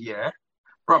 £200, yeah,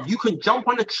 bro, you can jump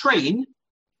on a train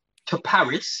to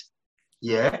Paris,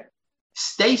 yeah,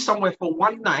 stay somewhere for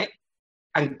one night,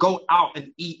 and go out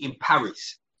and eat in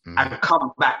Paris and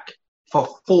come back for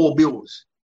 4 bills.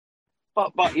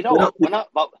 But you know what?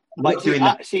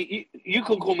 You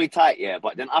can call me tight, yeah.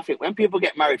 But then I think when people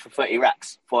get married for 30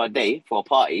 racks for a day for a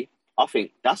party, I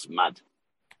think that's mad.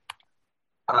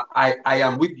 I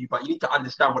am with you, but you need to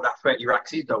understand what that 30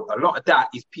 racks is, though. A lot of that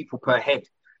is people per head.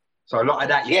 So a lot of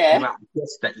that is the amount of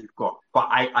guests that you've got. But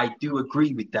I do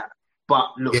agree with that.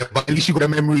 But look. Yeah, but at least you got the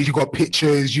memories, you got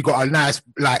pictures, you got a nice,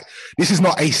 like, this is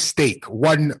not a steak,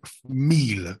 one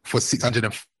meal for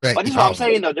 630. But this is what I'm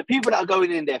saying, though. The people that are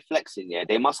going in there flexing, yeah,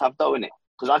 they must have dough in it.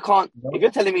 Because I can't, if you're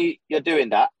telling me you're doing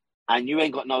that and you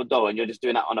ain't got no dough and you're just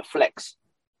doing that on a flex,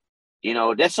 you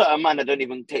know, there's certain man that don't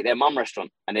even take their mum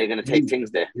restaurant and they're going to take things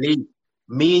there.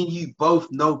 Me and you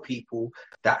both know people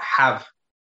that have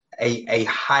a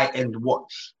high-end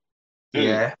watch,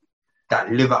 that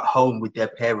live at home with their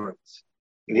parents.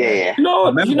 Yeah.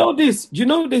 No, do you know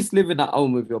this living at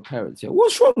home with your parents? Yeah,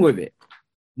 what's wrong with it?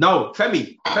 No,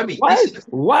 Femi.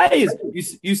 Why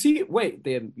is you see? Wait,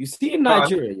 then you see in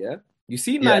Nigeria, yeah. You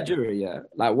see in Nigeria, yeah.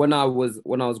 Like when I was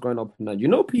growing up in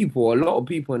Nigeria, a lot of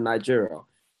people in Nigeria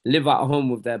live at home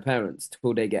with their parents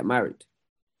till they get married.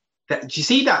 Do you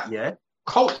see that? Yeah.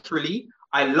 Culturally,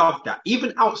 I love that.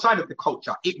 Even outside of the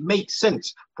culture, it makes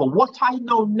sense. For what I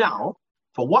know now,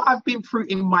 for what I've been through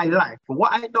in my life, for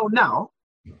what I know now,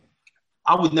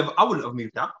 I wouldn't have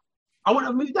moved out. I wouldn't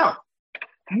have moved out.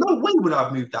 No way would I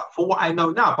have moved out for what I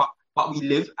know now. But we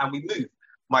live and we move.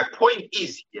 My point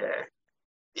is, yeah,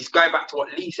 it's going back to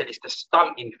what Lee said. It's the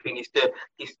stunting thing.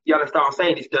 You understand what I'm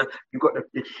saying? You've got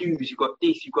the shoes, you've got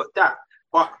this, you've got that.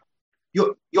 But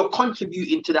you're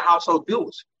contributing to the household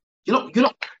bills. You're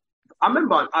not. I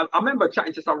remember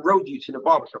chatting to some road youths in the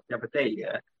barbershop the other day,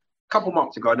 yeah, a couple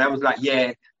months ago, and they was like,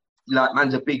 yeah, like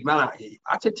man's a big man out here.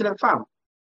 I said to them, fam,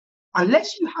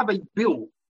 unless you have a bill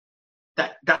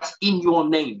that's in your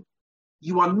name,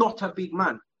 you are not a big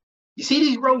man. You see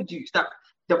these road youths that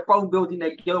the phone bills in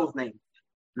their girl's name,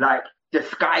 like the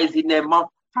sky's in their mouth.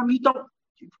 Fam, you don't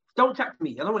chat to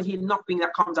me. I don't want to hear nothing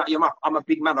that comes out of your mouth. I'm a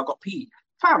big man. I got P.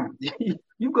 Fam,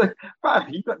 you got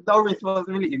no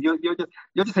responsibility.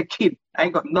 You're just a kid. I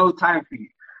ain't got no time for you.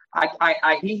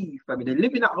 I hear you, fam. They're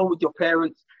living at home with your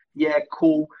parents. Yeah,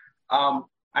 cool.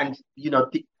 And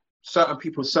certain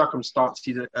people's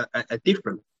circumstances are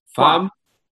different. Fam,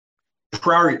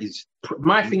 priorities.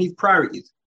 My thing is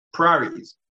priorities.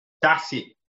 That's it.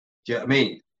 Do you know what I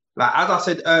mean? Like as I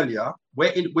said earlier,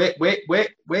 we're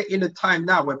in a time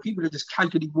now where people are just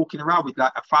casually walking around with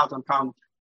like £1,000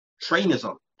 trainers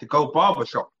on to go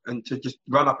barbershop and to just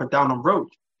run up and down on road.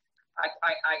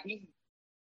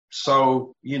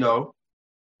 So,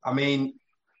 I mean,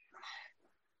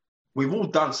 we've all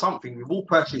done something. We've all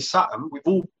purchased something. We've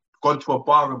all gone to a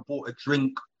bar and bought a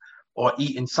drink or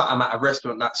eaten something at a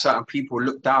restaurant that certain people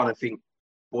look down and think,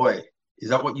 boy, is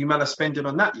that what you man are spending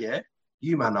on that? Yeah,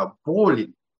 you man are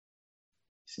balling.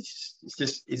 It's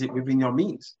just, is it within your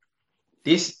means?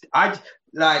 At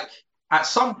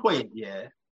some point, yeah,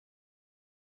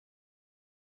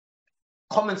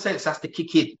 common sense has to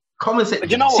kick in. Common sense. But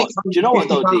do you know what,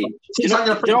 though, D? Do you know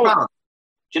what? Do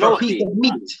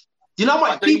you know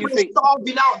what? People are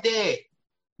starving out there.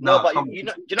 No, but do you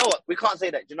know what? We can't say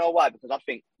that. Do you know why? Because I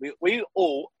think we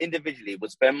all individually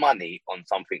would spend money on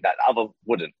something that the other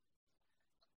wouldn't.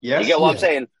 Yes, you get what I'm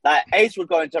saying? Like Ace would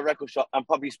go into a record shop and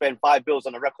probably spend £5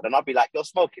 on a record, and I'd be like, "You're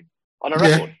smoking on a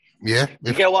record." Yeah.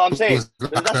 You get what I'm saying?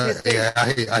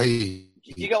 I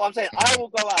You get what I'm saying? I will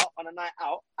go out on a night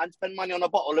out and spend money on a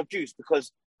bottle of juice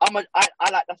because I like,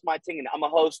 that's my thing. I'm a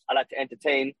host. I like to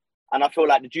entertain, and I feel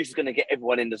like the juice is going to get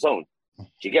everyone in the zone. Do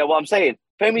you get what I'm saying?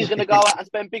 Femi's going to go out and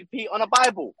spend Big P on a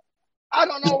Bible. I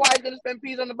don't know why he's going to spend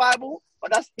P's on the Bible,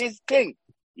 but that's his thing.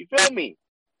 You feel me?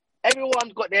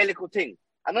 Everyone's got their little thing.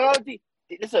 And I know,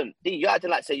 listen, D, you acting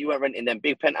like say you weren't renting them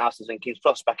big penthouses in King's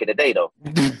Cross back in the day, though.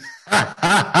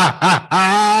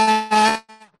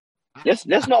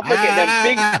 Let's not forget them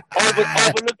big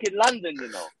overlooking London,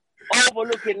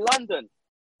 overlooking London.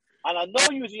 And I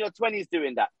know you was in your 20s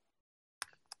doing that.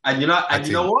 And you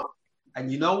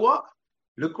know what?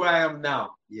 Look where I am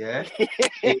now. Yeah.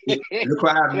 Look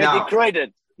where I am now.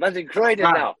 Man's degraded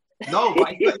now. No,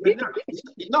 but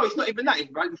it's not even that.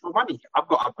 It's value for money. I've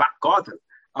got a back garden.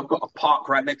 I've got a park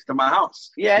right next to my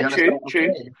house. Yeah, true.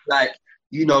 Like,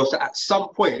 so at some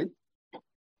point,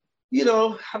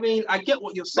 I mean, I get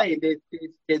what you're saying.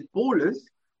 There's ballers.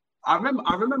 I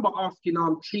remember asking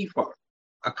Chifa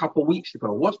a couple of weeks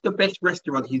ago, what's the best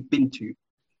restaurant he's been to?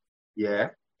 Yeah,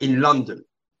 in London.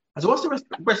 I said, what's the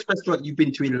best restaurant you've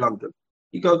been to in London?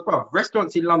 He goes, bro,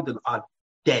 restaurants in London are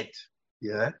dead.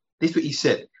 Yeah, this is what he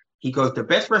said. He goes, the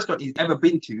best restaurant he's ever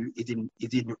been to is in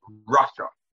Russia.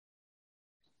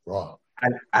 Wow.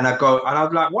 And I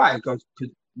was like, why? He goes,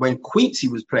 because when Quincy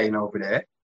was playing over there,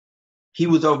 he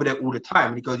was over there all the time.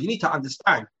 And he goes, you need to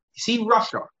understand, you see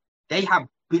Russia, they have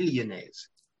billionaires.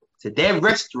 So their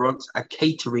restaurants are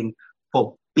catering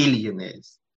for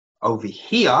billionaires. Over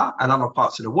here and other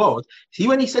parts of the world. See,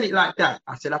 when he said it like that,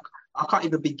 I said, I can't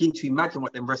even begin to imagine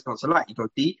what them restaurants are like. He goes,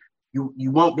 D,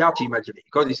 you won't be able to imagine it.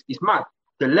 Because it's mad.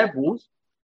 The levels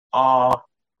are...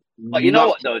 But you know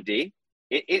what, though, D?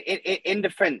 In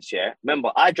defense, yeah,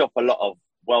 remember, I drop a lot of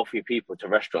wealthy people to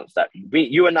restaurants that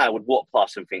you and I would walk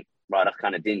past and think, right, that's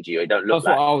kind of dingy, or it don't look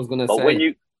that's what I was going to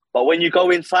say. But when you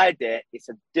go inside there, it's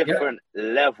a different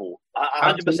level.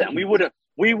 100%. And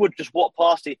we would just walk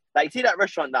past it. Like, you see that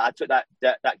restaurant that I took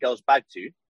that girl's bag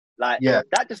to? Like,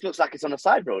 that just looks like it's on a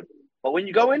side road. But when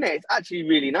you go in there, it's actually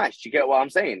really nice. Do you get what I'm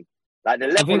saying? Like, the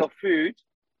level of food...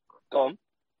 Go on.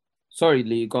 Sorry,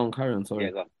 Lee. Go on, carry on. Sorry.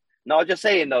 Yeah, go on. No, I was just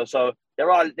saying, though, so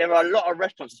there are a lot of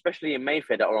restaurants, especially in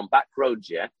Mayfair, that are on back roads,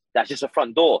 yeah? That's just a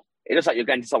front door. It looks like you're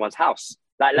going to someone's house.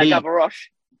 Like La Gavroche.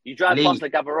 You drive past La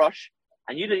Gavroche,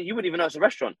 and you wouldn't even know it's a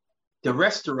restaurant. The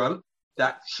restaurant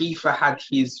that Chifa had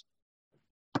his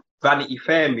Vanity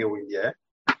Fair meal in, yeah?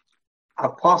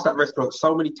 I've passed that restaurant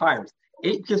so many times.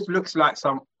 It just looks like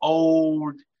some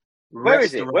old Where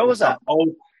is it? Where was that?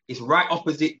 It's right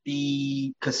opposite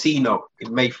the casino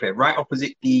in Mayfair. Right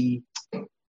opposite the...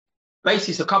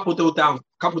 Basically, it's a couple doors down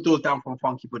from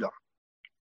Funky Buddha.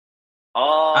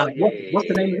 Oh, And what's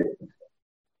the name of it?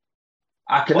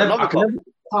 I can never.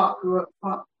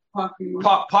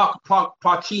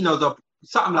 Parchino's or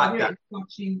something like that.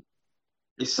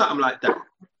 It's something like that.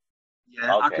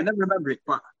 Yeah, Okay. I can never remember it,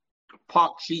 but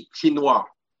Parc Chinois.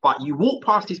 But you walk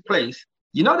past this place,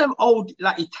 you know them old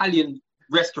like Italian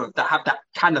restaurants that have that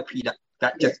canopy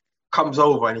that just comes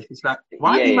over, and it's like,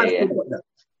 why do you man still got that,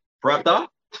 brother?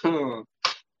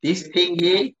 This thing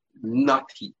here,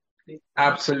 nutty.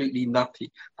 Absolutely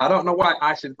nutty. I don't know why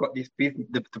Aisha's got this business,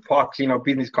 the Parchino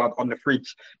business card on the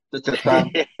fridge. That's just I'm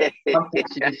putting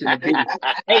this in the bin.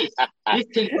 Hey, this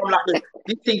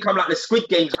thing come like the Squid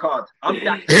Games card. I'm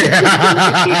that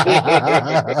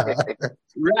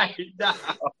right now.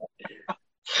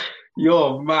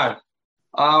 Yo, man.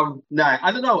 No,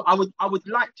 I don't know. I would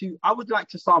like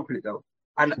to sample it though.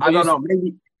 And I don't know,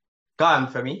 maybe go on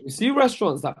for me. You see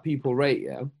restaurants that people rate,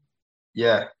 yeah?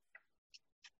 Yeah.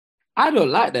 I don't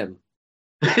like them.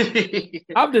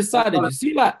 I've decided, you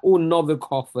see, like all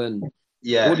Novikov and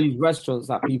all these restaurants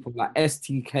that people like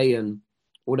STK and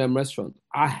all them restaurants.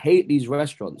 I hate these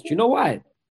restaurants. Do you know why?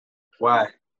 Why?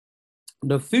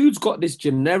 The food's got this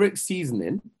generic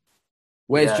seasoning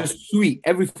where it's just sweet.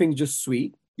 Everything's just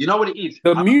sweet. You know what it is?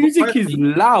 The music is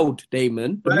loud,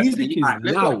 Damon. The music is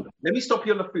loud. Let me stop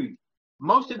you on the food.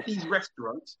 Most of these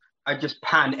restaurants are just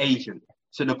pan-Asian.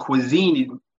 So the cuisine is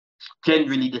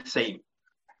generally the same.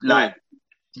 Like,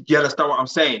 do you understand what I'm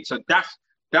saying? So that's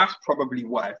probably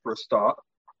why, for a start.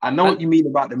 I know what you mean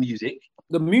about the music.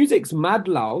 The music's mad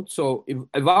loud. So if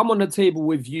I'm on a table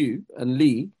with you and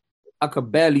Lee, I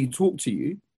could barely talk to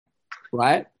you,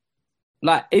 right?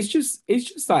 Like, it's just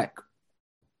like,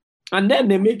 and then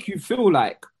they make you feel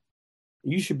like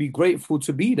you should be grateful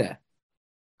to be there.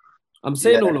 I'm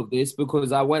saying all of this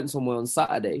because I went somewhere on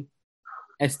Saturday,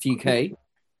 STK.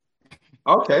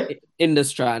 Okay. In the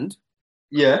Strand.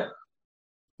 Yeah.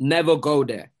 Never go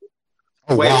there.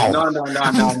 Oh, wait, wow. No.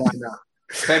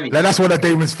 Like, that's one of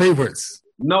Damon's favorites.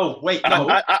 No, wait, no.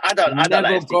 I don't like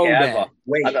STK ever.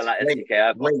 Wait, I don't like STK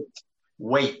ever.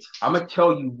 Wait. I'm going to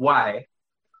tell you why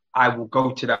I will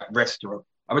go to that restaurant.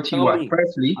 I'm going to tell you why.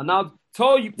 Firstly. And I'll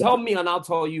tell me and I'll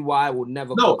tell you why I will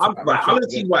never go to that restaurant. I'm going to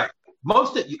tell you why.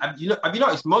 Most of have you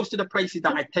noticed most of the places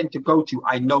that I tend to go to,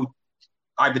 I know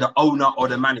either the owner or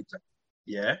the manager.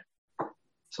 Yeah.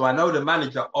 So I know the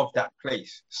manager of that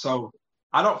place. So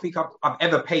I don't think I've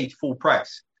ever paid full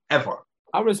price ever.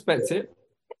 I respect it.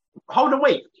 Hold on,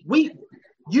 wait.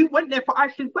 You went there for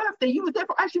Ashley's birthday. You were there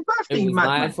for Ashley's birthday. It was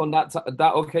nice on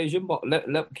that occasion, but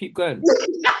let keep going.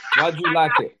 Why do you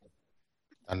like it?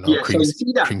 I know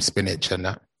cream spinach and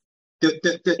that.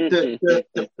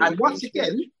 And once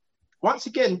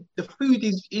again, the food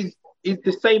is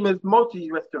the same as most of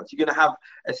these restaurants. You're gonna have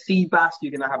a sea bass,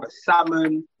 you're gonna have a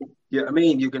salmon, you know what I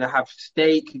mean? You're gonna have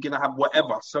steak, you're gonna have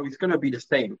whatever. So it's gonna be the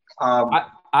same.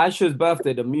 Aisha's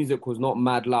birthday, the music was not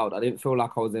mad loud. I didn't feel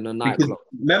like I was in a nightclub.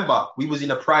 Remember, we was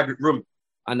in a private room.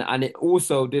 And it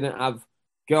also didn't have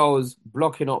girls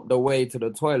blocking up the way to the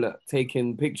toilet,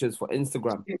 taking pictures for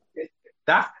Instagram.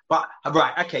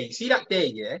 Okay, you see that there,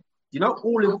 yeah? You know,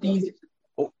 all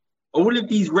of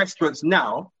these restaurants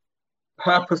now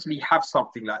purposely have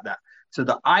something like that. So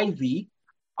the Ivy,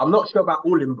 I'm not sure about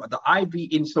all of them, but the Ivy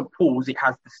in St. Paul's, it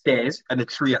has the stairs and a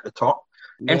tree at the top.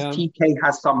 Yeah. STK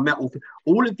has some metal.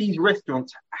 All of these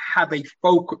restaurants have a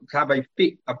focus,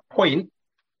 a point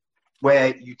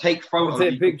where you take photos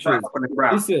and pictures on the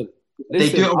ground. Listen, they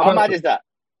do it. How mad is that?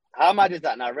 How mad is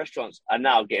that now? Restaurants are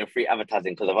now getting free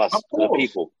advertising because of us, because of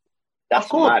people.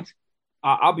 That's mad.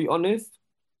 I'll be honest.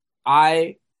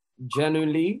 I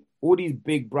genuinely, all these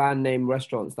big brand name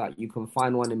restaurants that you can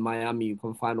find one in Miami, you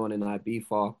can find one in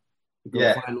Ibiza, you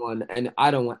can find one, and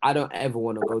I don't ever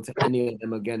want to go to any of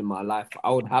them again in my life.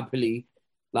 I would happily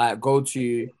like go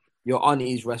to your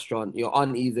auntie's restaurant, your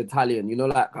auntie's Italian, you know,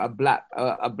 like a black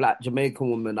Jamaican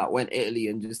woman that went Italy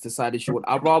and just decided she would.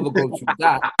 I'd rather go to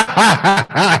that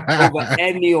over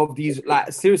any of these.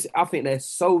 Like seriously, I think they're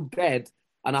so dead,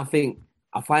 and I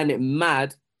find it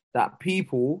mad that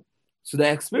people. So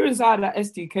the experience I had at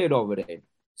STK over there.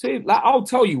 So like, I'll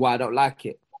tell you why I don't like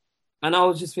it. And I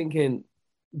was just thinking,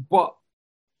 but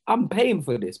I'm paying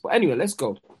for this. But anyway, let's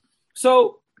go.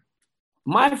 So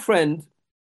my friend,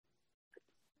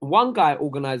 one guy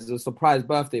organizes a surprise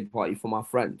birthday party for my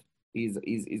friend, his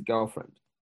girlfriend.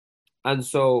 And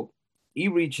so he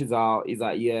reaches out. He's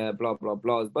like, yeah, blah, blah,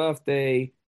 blah, his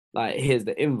birthday. Like, here's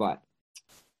the invite.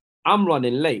 I'm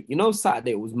running late. You know,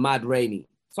 Saturday it was mad rainy.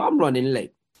 So I'm running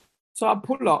late. So I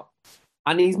pull up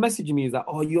and he's messaging me. He's like,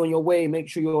 oh, you're on your way. Make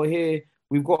sure you're here.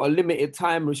 we've got a limited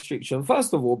time restriction.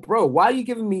 First of all, bro, why are you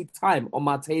giving me time on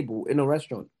my table in a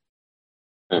restaurant?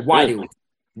 Wild.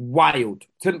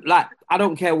 Like, I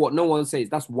don't care what no one says.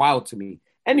 That's wild to me.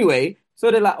 Anyway,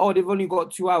 so they're like, oh, they've only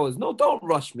got 2 hours. No, don't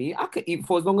rush me. I can eat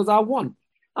for as long as I want.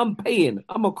 I'm paying.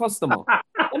 I'm a customer.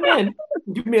 And then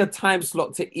give me a time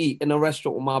slot to eat in a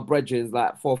restaurant with my brethren,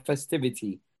 like, for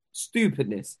festivity.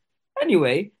 Stupidness.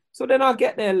 Anyway, so then I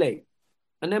get there late.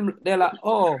 And then they're like,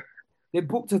 oh, they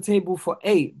booked a table for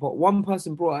 8, but one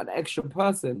person brought an extra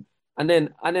person. And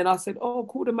then I said, oh,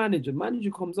 call the manager.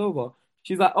 Manager comes over.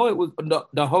 She's like, oh, it was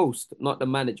the host, not the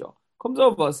manager. Comes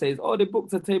over and says, oh, they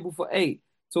booked a table for 8.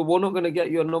 So we're not going to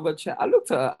get you another chair. I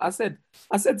looked at her. I said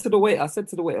to the waiter,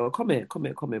 oh, come here,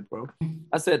 bro.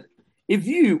 I said, if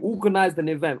you organized an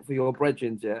event for your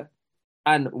brethren, yeah,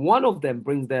 and one of them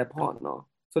brings their partner,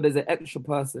 so there's an extra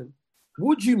person,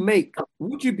 would you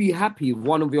be happy if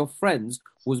one of your friends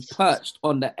was perched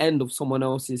on the end of someone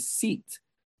else's seat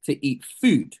to eat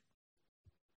food?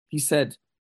 He said,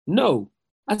 no.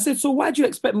 I said, so why do you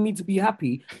expect me to be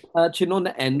happy perching on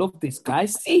the end of this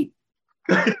guy's seat?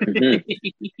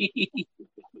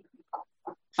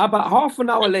 About half an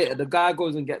hour later, the guy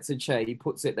goes and gets a chair. He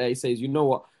puts it there. He says, you know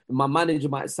what? My manager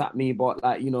might sack me, but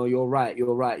like, you know, you're right.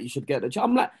 You should get the chair.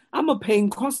 I'm like, I'm a paying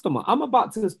customer. I'm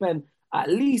about to spend at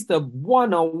least a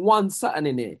one-on-one something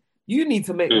in here. You need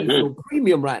to make me feel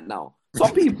premium right now.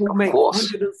 Some people make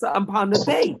 £100 and something pound a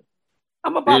day.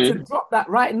 I'm about to drop that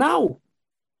right now.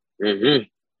 The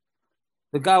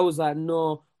guy was like,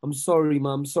 no, I'm sorry,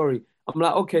 man. I'm sorry. I'm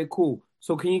like, okay, cool.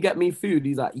 So can you get me food?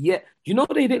 He's like, yeah. Do you know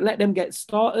they didn't let them get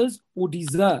starters or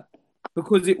dessert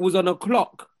because it was on a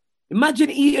clock? Imagine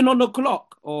eating on the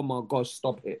clock. Oh my gosh,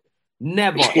 stop it.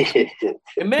 Never.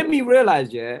 It made me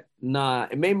realize, like,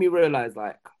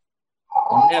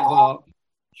 never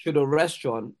should a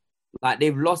restaurant, like,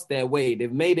 they've lost their way.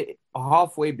 They've made it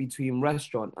halfway between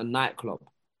restaurant and nightclub.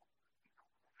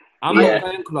 I'm not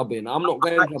going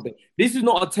clubbing. This is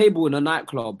not a table in a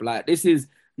nightclub. Like, this is,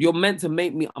 you're meant to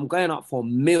make me, I'm going out for a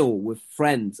meal with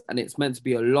friends and it's meant to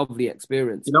be a lovely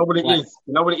experience. You know what it is?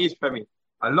 You know what it is, Femi?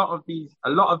 A lot of these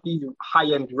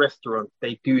high-end restaurants,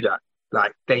 they do that.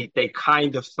 Like, they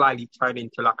kind of slightly turn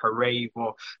into like a rave,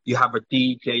 or you have a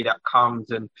DJ that comes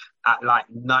and at like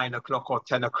 9 o'clock or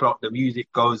 10 o'clock, the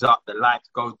music goes up, the lights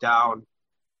go down.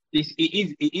 It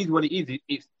is what it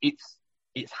is.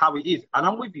 It's how it is. And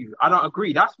I'm with you. I don't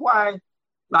agree. That's why,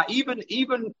 like, even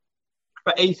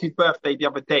for Ace's birthday the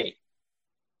other day,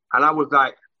 and I was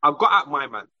like, I've got out my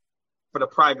man for the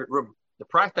private room. The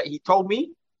price that he told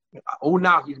me,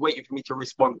 now he's waiting for me to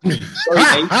respond.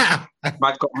 Sorry, Ace.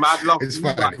 Man's got mad love. It's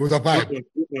fine. It was a vibe.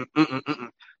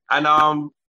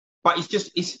 And but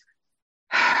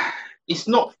it's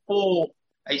not for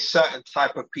a certain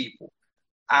type of people,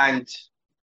 and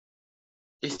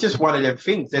it's just one of them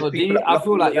things. So I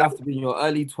feel like you have to be in your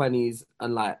early 20s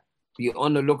and like be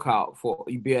on the lookout for,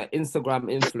 you be an Instagram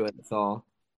influencer.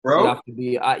 Bro, you have to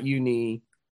be at uni.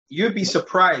 You'd be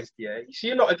surprised, yeah. You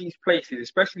see a lot of these places,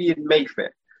 especially in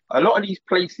Mayfair, a lot of these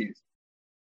places,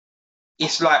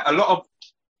 it's like a lot of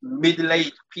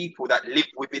middle-aged people that live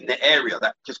within the area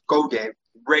that just go there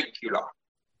regular.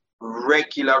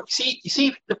 You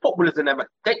see the footballers and them,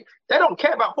 they don't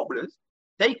care about footballers.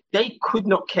 They could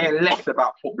not care less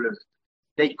about footballers.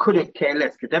 They couldn't care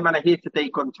less because them man are here today,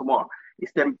 gone tomorrow.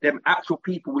 It's them actual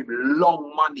people with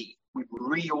long money, with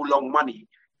real long money,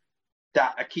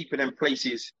 that are keeping them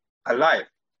places alive.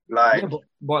 Like, yeah,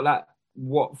 but like,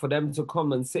 what, for them to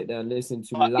come and sit there and listen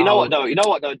to me? You know what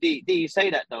though? D, you say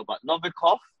that though, but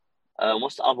Novikov,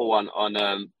 what's the other one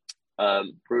on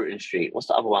Bruton Street? What's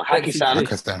the other one?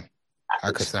 Hakistan.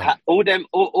 All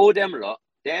them lot,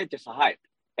 they're just a hype.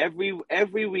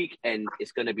 Every weekend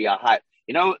it's going to be a hype.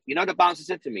 You know the bouncer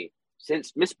said to me,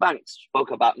 since Miss Banks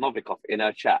spoke about Novikov in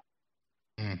her chat,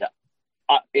 that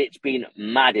it's been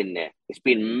mad in there. It's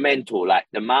been mental. Like,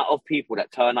 the amount of people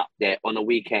that turn up there on a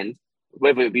weekend,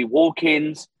 whether it be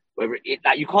walk-ins, whether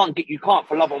you can't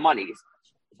for love or money. It's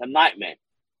a nightmare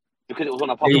because it was on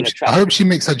a popular track. I hope she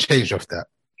makes a change of that.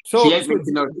 So she ain't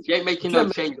making no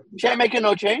change. She ain't making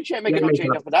no change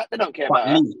after that. They don't care about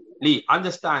her. Lee,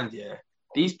 understand, yeah.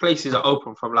 These places are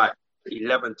open from like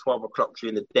 11, 12 o'clock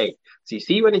during the day. So you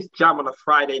see when it's jam on a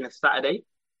Friday and a Saturday,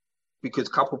 because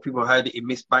a couple of people heard it in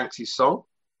Miss Banks' song,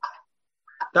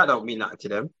 that don't mean nothing to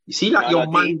them. You see, like,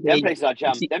 Monday... Them places are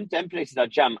jam. Them places are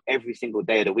jam every single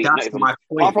day of the week. That's my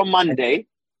point. Apart from Monday,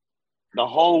 the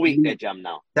whole week they're jam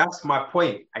now. That's my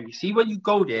point. And you see when you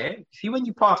go there, when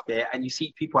you pass there and you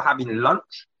see people having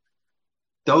lunch,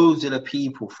 those are the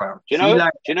people, fam. Do you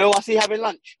know what I see having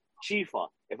lunch? Chifa.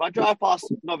 If I drive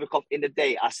past Novikov in the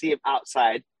day, I see him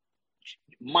outside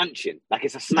munching like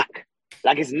it's a snack,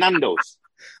 like it's Nando's.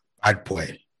 Bad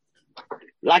boy.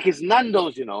 Like it's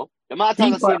Nando's, you know. The amount of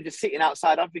times I see him just sitting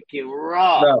outside, I'm thinking,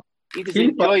 rah, No. he's just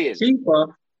enjoying.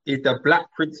 Keeper is the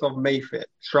Black Prince of Mayfair.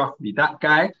 Trust me, that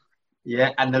guy.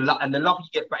 Yeah, and the love he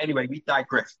gets. But anyway, we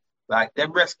digress. Like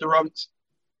them restaurants,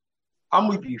 I'm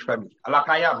with you, Femi. Like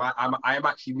I am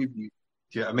actually with you.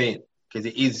 Do you know what I mean? Because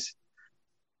it is,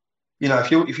 you know, if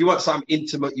you want something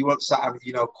intimate, you want something,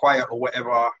 you know, quiet or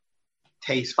whatever,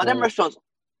 tasteful. But them restaurants,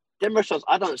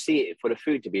 I don't see it for the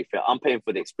food. To be fair, I'm paying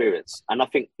for the experience, and I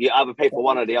think you either pay for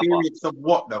one or the other. Experience of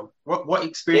what though? What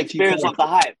experience? The experience of the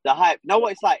hype. The hype. You know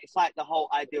what it's like? It's like the whole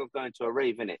idea of going to a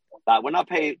rave, innit? Like when I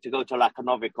pay to go to like a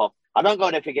Novikov, I don't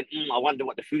go there thinking, I wonder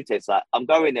what the food tastes like. I'm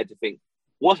going there to think,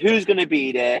 who's going to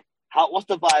be there? What's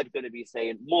the vibe going to be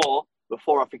saying more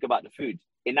before I think about the food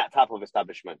in that type of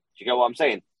establishment? Do you get what I'm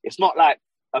saying? It's not like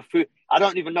a food. I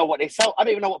don't even know what they sell. I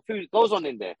don't even know what food goes on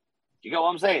in there. Do you get what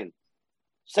I'm saying?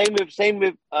 Same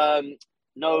with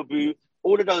Nobu.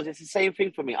 All of those, it's the same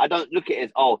thing for me. I don't look at it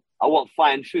as, I want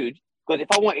fine food. Because if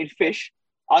I wanted fish,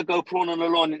 I'd go Prawn on the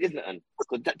Lawn in Islington.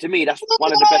 Because to me, that's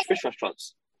one of the best fish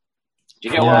restaurants. Do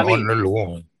you get what I mean? On the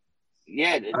lawn.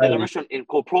 Yeah, there's a restaurant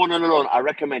called Prawn on the Lawn. I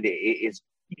recommend it. It is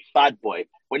bad boy.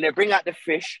 When they bring out the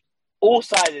fish, all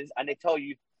sizes, and they tell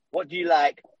you, what do you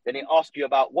like? Then they ask you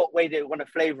about what way they want to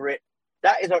flavor it.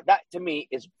 That to me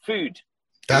is food.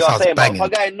 That you know sounds banging. If I'm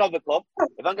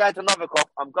going to Novikov,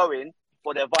 I'm going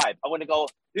for their vibe. I want to go,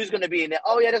 who's going to be in there?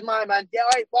 Oh, yeah, that's my man. Yeah, all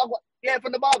right. Well, yeah,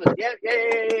 from the barbers.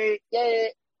 Yeah.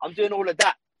 I'm doing all of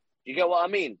that. You get what I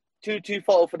mean? 2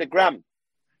 photo for the gram.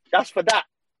 That's for that.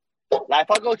 Like,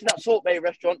 if I go to that Salt Bay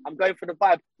restaurant, I'm going for the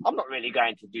vibe. I'm not really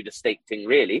going to do the steak thing,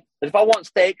 really. But if I want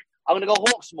steak, I'm going to go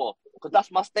Hawksmoor because that's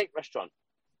my steak restaurant.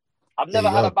 I've never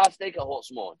had a bad steak at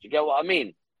Hawksmoor. Do you get what I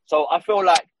mean? So I feel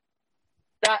like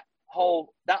that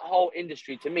whole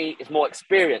industry, to me, is more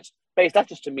experience based. That's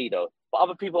just to me, though. But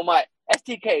other people might.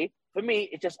 STK, for me,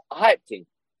 it's just a hype thing.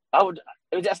 It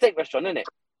was a steak restaurant, isn't it?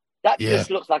 That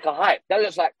just looks like a hype. That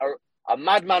looks like a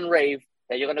madman rave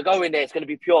that you're going to go in there. It's going to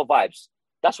be pure vibes.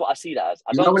 That's what I see that as.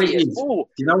 I don't see it. Ooh,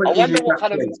 I wonder what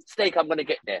kind of steak I'm going to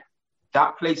get there.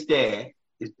 That place there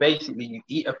is basically you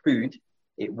eat a food,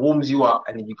 it warms you up,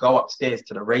 and then you go upstairs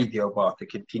to the radio bar to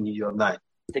continue your night.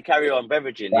 To carry on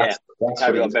beveraging,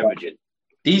 beveraging.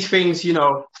 These things, you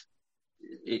know,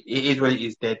 it is what it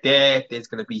is. They're there. There's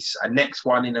going to be a next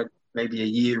one in maybe a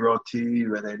year or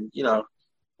two, and then, you know,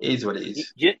 it is what it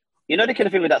is. You know, the kind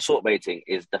of thing with that Salt Bay thing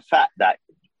is the fact that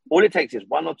all it takes is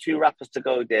 1 or 2 rappers to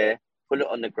go there, put it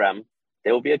on the gram.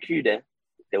 There will be a queue there.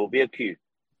 There will be a queue.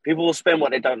 People will spend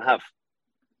what they don't have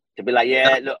to be like,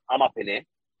 look, I'm up in here.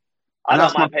 I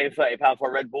don't mind paying £30 for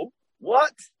a Red Bull.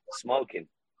 What? Smoking.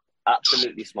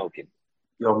 Absolutely smoking.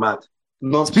 You're mad.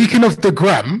 Speaking of the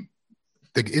gram,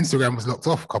 the Instagram was locked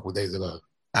off a couple of days ago,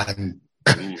 and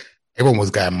everyone was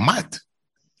going mad.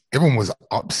 Everyone was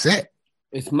upset.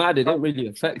 It's mad. It didn't really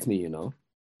affect me, you know.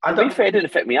 To be fair, it didn't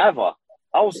affect me either.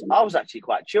 I was actually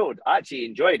quite chilled. I actually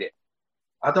enjoyed it.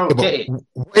 I don't get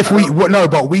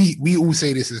it. But we all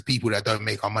say this as people that don't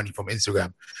make our money from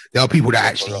Instagram. There are people that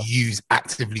actually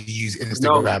actively use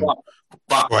Instagram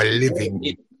for a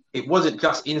living. It wasn't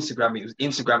just Instagram. It was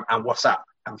Instagram and WhatsApp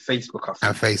and Facebook.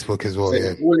 And Facebook as well,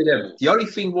 so all of them. The only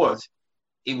thing was,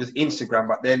 it was Instagram,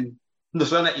 but then, not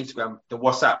Instagram, the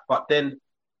WhatsApp. But then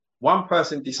one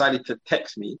person decided to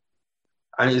text me,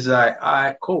 and it's like, all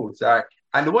right, cool. It's like,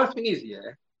 and the worst thing is,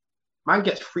 man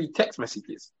gets free text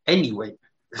messages anyway.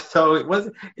 So it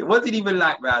wasn't even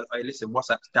like, man, hey, listen,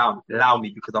 WhatsApp's down, allow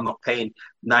me because I'm not paying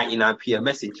 99p a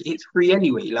message. It's free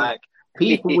anyway. Like,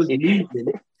 people was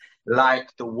losing like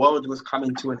the world was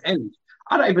coming to an end.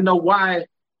 I don't even know why.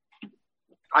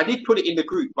 I did put it in the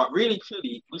group, but really,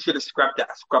 truly, we should have scrubbed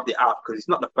it out because it's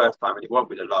not the first time and it won't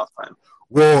be the last time.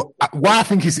 Well, what I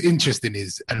think is interesting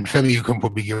is, and Femi, you can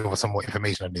probably give us some more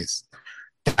information on this,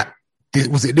 that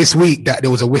was it this week that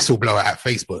there was a whistleblower at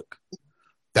Facebook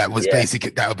that was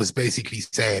basically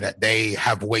saying that they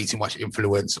have way too much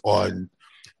influence on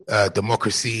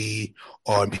democracy,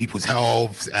 on people's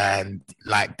health, and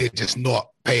like they're just not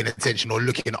paying attention or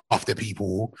looking after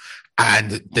people.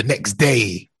 And the next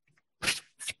day,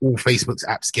 all Facebook's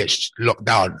apps get locked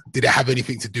down. Did it have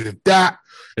anything to do with that?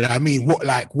 You know what I mean?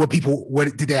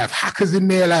 Did they have hackers in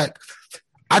there? Like,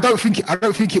 I don't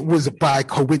think it was by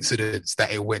coincidence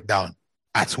that it went down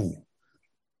at all.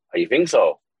 Oh, you think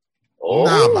so? Oh,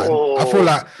 nah, man. I feel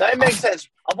like that makes sense.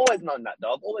 I've always known that,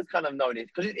 though. I've always kind of known it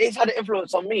because it's had an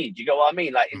influence on me. Do you get what I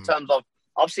mean? Like, in terms of,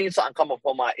 I've seen something come up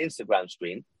on my Instagram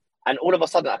screen, and all of a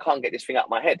sudden I can't get this thing out of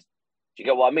my head. Do you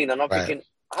get what I mean? And I'm thinking,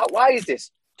 why is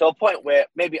this? To a point where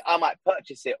maybe I might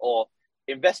purchase it or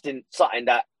invest in something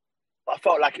that I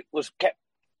felt like it was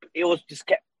just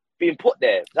kept being put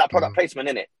there. That product placement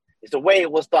in it. It's the way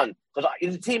it was done. Because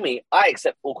in the team, I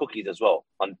accept all cookies as well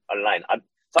online.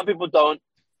 Some people don't,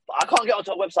 but I can't get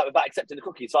onto a website without accepting the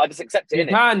cookie, so I just accept it. You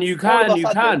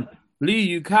can. Lee,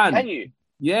 you can. Can you?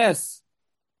 Yes.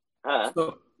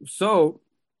 So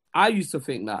I used to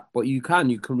think that, but you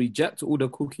can reject all the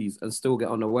cookies and still get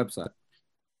on the website.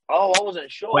 Oh, I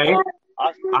wasn't sure. Wait,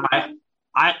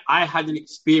 I had an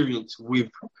experience with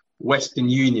Western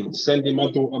Union sending my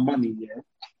daughter money,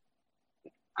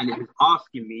 and it was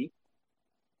asking me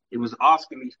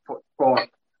for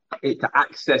it to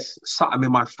access something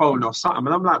in my phone or something,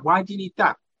 and I'm like, why do you need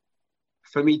that?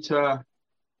 For me to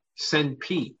send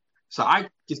P. So I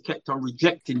just kept on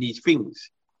rejecting these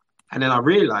things, and then I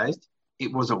realized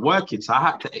it wasn't working. So I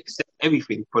had to accept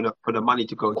everything for the money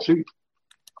to go through.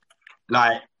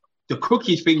 Like the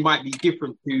cookies thing might be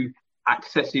different to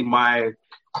accessing my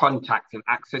contacts and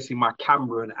accessing my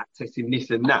camera and accessing this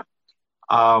and that.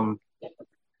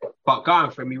 But go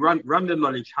on for me, run the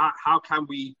knowledge. How can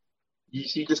we?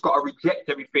 You just got to reject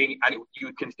everything, and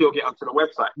you can still get onto the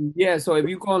website. Yeah. So if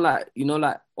you go on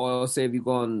or say if you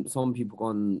go on, some people go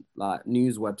on like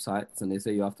news websites and they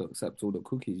say you have to accept all the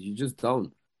cookies. You just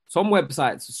don't. Some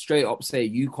websites straight up say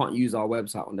you can't use our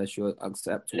website unless you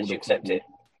accept all the accept cookies. it.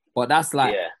 But that's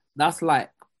like 5%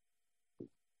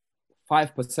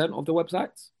 of the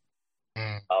websites.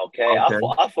 Okay. I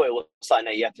thought it was something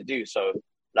that you have to do. So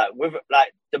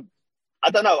I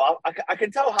don't know. I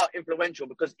can tell how influential,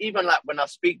 because even like when I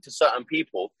speak to certain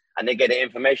people and they get the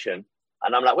information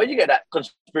and I'm like, where'd you get that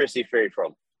conspiracy theory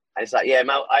from? And it's like, yeah,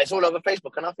 man, it's all over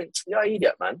Facebook. And I think, you're an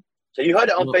idiot, man. So you heard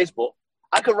it on Facebook.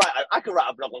 I could write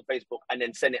a blog on Facebook and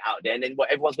then send it out there, and then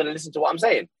everyone's going to listen to what I'm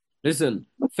saying. Listen,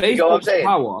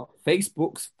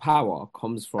 Facebook's power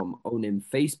comes from owning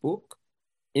Facebook,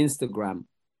 Instagram,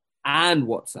 and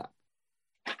WhatsApp.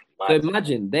 So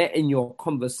imagine they're in your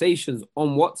conversations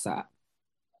on WhatsApp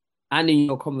and in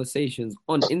your conversations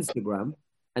on Instagram.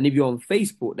 And if you're on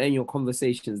Facebook, they're in your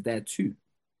conversations there too.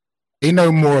 They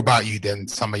know more about you than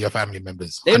some of your family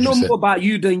members. 100%. They know more about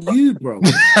you than you, bro.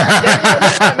 Me for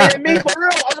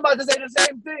real. I was about to say the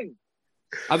same thing.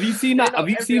 Have you seen that? Have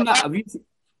you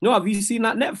seen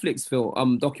that Netflix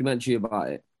film documentary about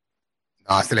it?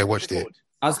 No, I still ain't watched it.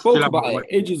 I spoke about it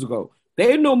ages ago.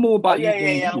 They know more about you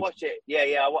than you. I watched it.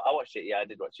 I watched it. Yeah, I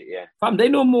did watch it. Yeah. Fam, they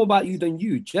know more about you than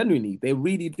you. Genuinely, they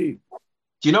really do.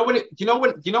 Do you know when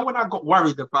I got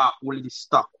worried about all of this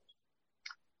stuff?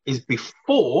 Is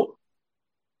before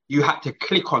you had to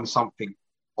click on something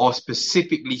or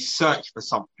specifically search for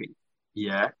something.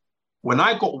 Yeah. When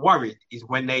I got worried is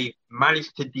when they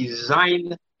managed to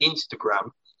design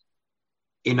Instagram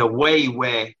in a way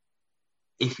where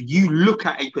if you look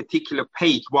at a particular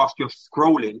page whilst you're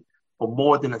scrolling for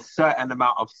more than a certain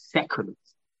amount of seconds,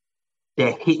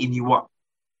 they're hitting you up.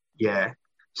 Yeah.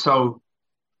 So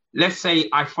let's say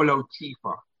I follow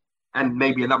Tifa and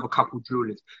maybe another couple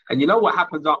jewelers. And you know what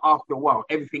happens after a while?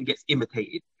 Everything gets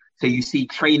imitated. So you see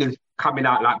trainers coming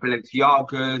out like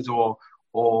Balenciagas or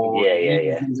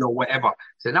whatever.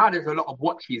 So now there's a lot of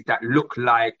watches that look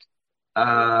like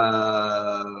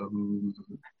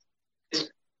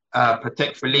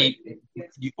Patek Philippe.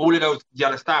 All of those, you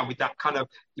understand, with that kind of.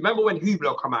 You remember when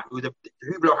Hublot come out?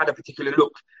 Hublot had a particular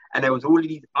look, and there was all of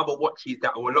these other watches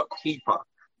that were a lot cheaper.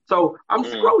 So I'm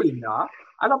scrolling now,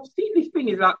 and I've seen this thing.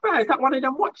 Is like, man, is that one of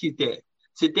them watches there?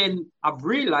 So then I've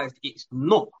realised it's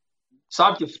not. So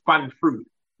I've just spun through,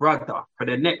 brother, for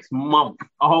the next month.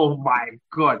 Oh my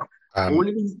God. All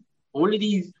of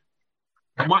these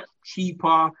much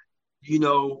cheaper,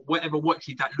 whatever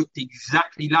watches that looked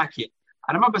exactly like it.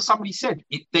 And I remember somebody said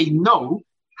they know,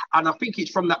 and I think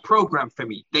it's from that program for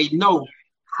me, they know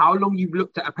how long you've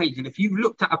looked at a page. And if you've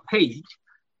looked at a page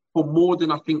for more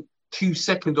than, I think, 2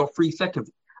 seconds or 3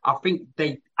 seconds, I think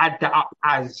they add that up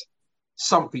as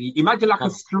something. Imagine like a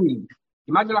stream.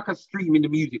 Imagine like a stream in the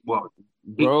music world.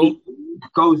 Bro, it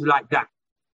goes like that.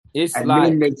 It's and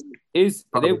like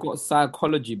they've got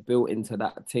psychology built into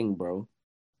that thing, bro.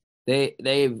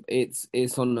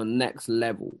 It's on the next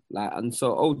level. Like, and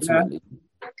so ultimately,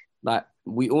 like,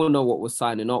 we all know what we're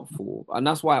signing up for. And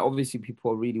that's why obviously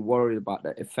people are really worried about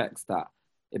the effects that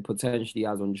it potentially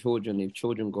has on children if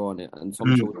children go on it and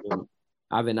some children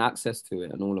having access to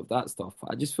it and all of that stuff.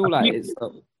 I just feel like it's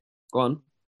gone.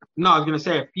 No, I was gonna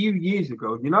say a few years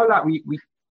ago, like we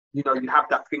you have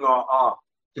that thing,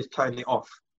 just turn it off.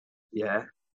 Yeah.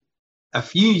 A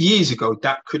few years ago,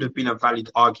 that could have been a valid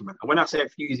argument. And when I say a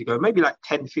few years ago, maybe like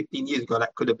 10, 15 years ago,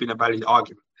 that could have been a valid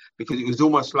argument, because it was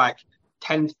almost like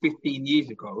 10, 15 years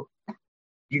ago,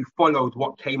 you followed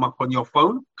what came up on your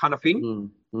phone, kind of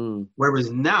thing.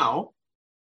 Whereas now,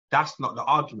 that's not the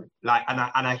argument. Like, and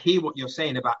I hear what you're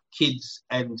saying about kids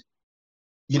and,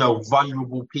 you know,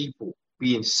 vulnerable people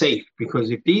being safe,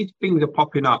 because if these things are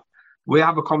popping up, we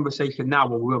have a conversation now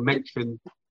where we'll mention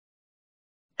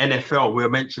NFL, we'll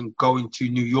mention going to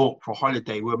New York for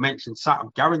holiday, we'll mention something.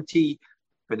 Guarantee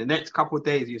for the next couple of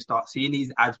days, you start seeing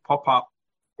these ads pop up,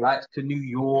 flights to New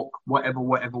York, whatever.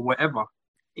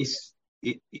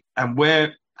 And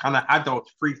we're kind of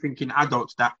adults, free-thinking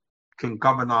adults that can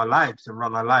govern our lives and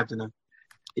run our lives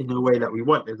in a way that we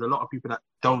want. There's a lot of people that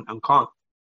don't and can't.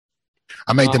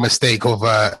 I made the mistake of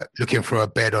looking for a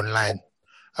bed online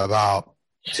about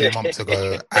 2 months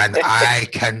ago, and I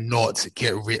cannot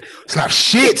get rid. It's like,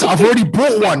 shit, I've already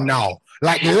bought one now.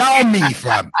 Like, allow me,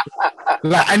 fam.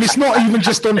 Like, and it's not even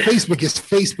just on Facebook. It's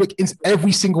Facebook. It's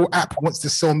every single app wants to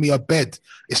sell me a bed.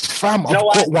 It's fam. I've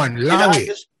got one. Allow it.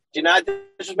 Do you know how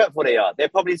disrespectful they are? They're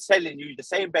probably selling you the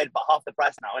same bed, but half the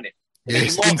price now, isn't it?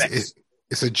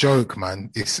 It's a joke, man.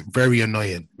 It's very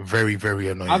annoying. Very, very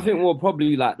annoying. I think we're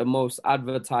probably like the most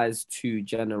advertised to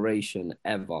generation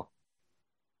ever.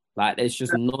 Like, it's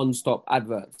just non-stop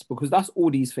adverts, because that's all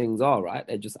these things are, right?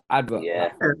 They're just adverts.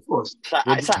 Yeah, of course.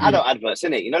 It's like adult adverts,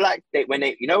 isn't it? You know, like when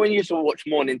you used to watch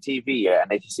morning TV, yeah,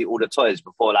 and they just see all the toys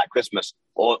before like Christmas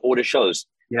or all the shows.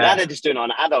 Yeah. Now they're just doing it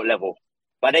on an adult level,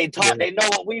 but they know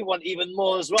what we want even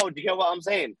more as well. Do you hear what I'm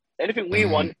saying? Anything we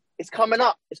want, it's coming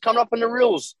up. It's coming up in the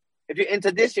reels. If you're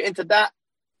into this, you're into that.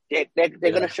 They're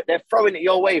throwing it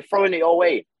your way. Man, you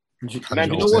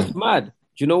know what's mad?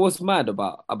 Do you know what's mad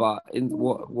about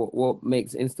what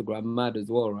makes Instagram mad as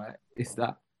well, right? It's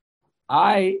that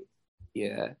I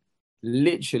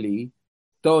literally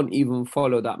don't even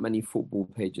follow that many football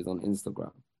pages on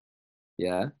Instagram.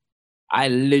 Yeah. I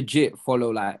legit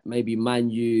follow like maybe Man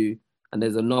U, and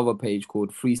there's another page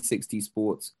called 360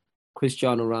 Sports,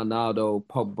 Cristiano Ronaldo,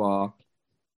 Pogba,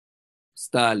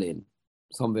 Sterling,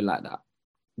 something like that.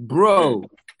 Bro.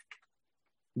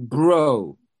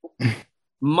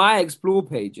 My Explore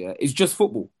page is just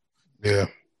football. Yeah.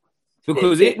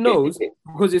 Because it knows,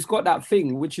 because it's got that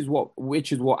thing, which is what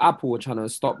Apple are trying to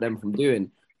stop them from doing.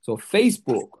 So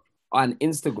Facebook and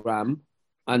Instagram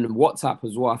and WhatsApp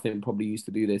as well, I think probably used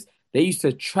to do this. They used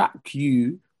to track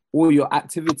you, all your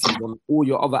activities on all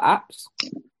your other apps.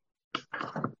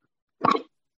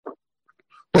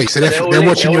 Wait, so they're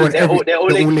watching you on they're all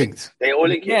linked. They're all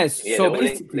linked. Yes, yeah, so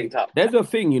basically, there's a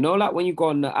thing, you know, like when you go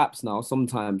on the apps now,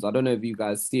 sometimes, I don't know if you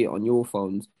guys see it on your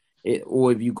phones,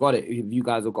 or if you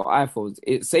guys have got iPhones,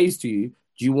 it says to you,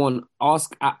 do you want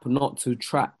Ask App not to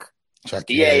track?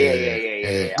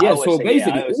 Yeah. So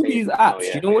basically, all these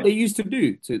apps, you know what they used to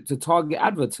do to target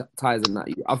advertising at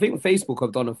you? I think Facebook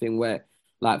have done a thing where,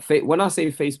 like, when I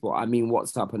say Facebook, I mean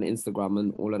WhatsApp and Instagram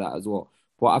and all of that as well.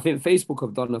 But I think Facebook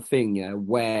have done a thing,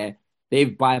 where they've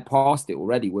bypassed it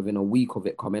already within a week of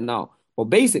it coming out. But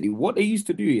basically, what they used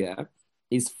to do,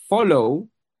 is follow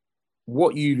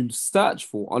what you search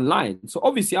for online. So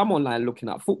obviously, I'm online looking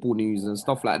at football news and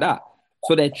stuff like that.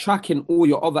 So they're tracking all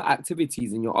your other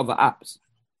activities in your other apps.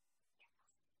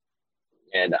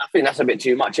 Yeah, I think that's a bit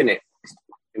too much, isn't it?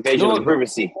 Invasion of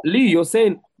privacy. Lee, you're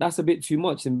saying that's a bit too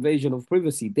much, invasion of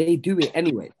privacy. They do it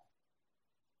anyway.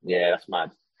 Yeah, that's mad.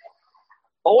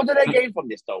 But what do they gain from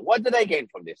this, though? What do they gain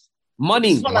from this?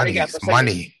 Money. Money. I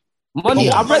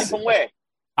read from where?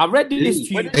 I read this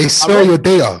to you. They sell your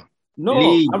data. No,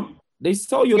 they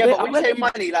sell your data. Yeah, but when you say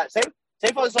money, like say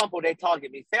for example, they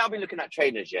target me. Say I've been looking at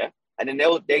trainers, and then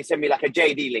they send me like a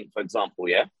JD link, for example,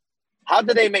 How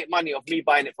do they make money off me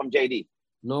buying it from JD?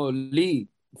 No, Lee,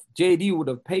 JD would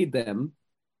have paid them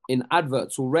in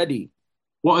adverts already.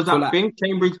 What is that thing?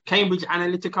 Cambridge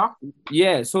Analytica?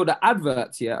 Yeah, so the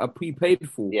adverts, are prepaid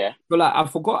for. Yeah. So like, I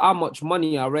forgot how much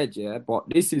money I read, but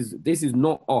this is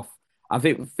not off. I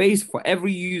think for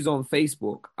every user on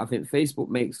Facebook, I think Facebook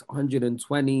makes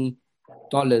 $120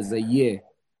 a year.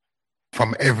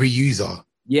 From every user?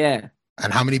 Yeah.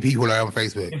 And how many people are on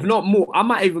Facebook? If not more, I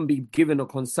might even be given a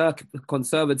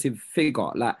conservative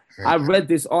figure. Like, I read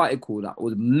this article that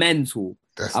was mental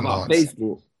about nuts.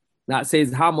 Facebook. That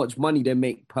says how much money they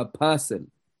make per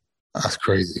person. That's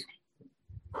crazy.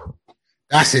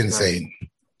 That's insane. Do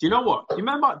you know what? Do you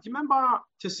remember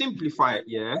to simplify it,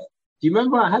 Do you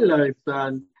remember, hello,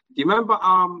 son. Do you remember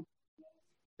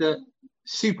the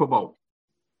Super Bowl?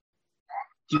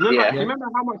 Do you remember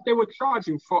how much they were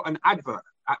charging for an advert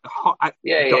at the halftime?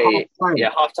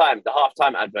 The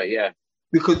halftime advert,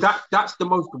 Because that's the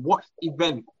most watched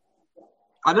event.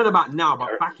 I don't know about now,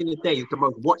 but back in the day, it's the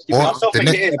most watched event. I still think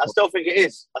it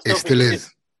is. It still is.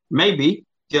 Maybe.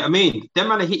 Do you know what I mean? Them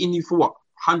man are hitting you for what?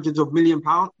 hundreds of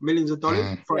millions of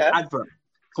dollars for an advert.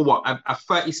 For what? A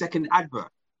 30-second advert.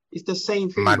 It's the same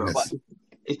thing, bro.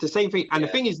 It's the same thing. And the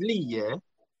thing is, Lee,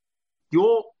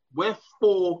 we're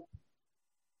 4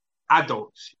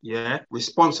 adults,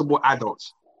 responsible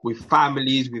adults with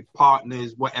families, with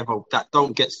partners, whatever, that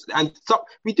don't get, and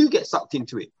we do get sucked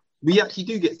into it. We actually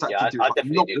do get sucked into it. I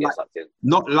definitely get sucked in.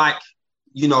 Not like,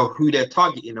 who they're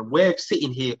targeting. And we're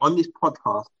sitting here on this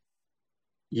podcast,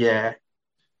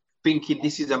 thinking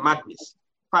this is a madness.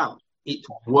 Fam, it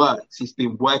works. It's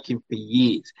been working for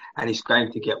years, and it's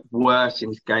going to get worse,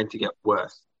 and it's going to get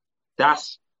worse.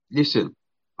 Listen,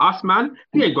 us, man,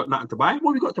 we ain't got nothing to buy.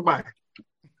 What we got to buy?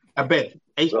 A bed.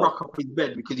 Ace broke up his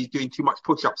bed because he's doing too much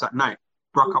push-ups at night.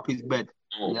 Broke up his bed.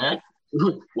 Yeah.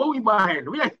 What we buying?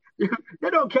 They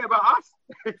don't care about us.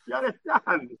 You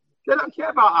understand? They don't care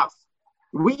about us.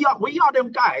 We are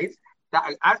them guys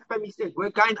that, as Femi said,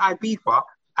 we're going Ibiza,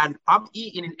 and I'm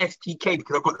eating in STK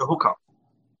because I've got the hookup.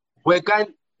 We're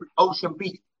going Ocean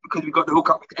Beach because we got the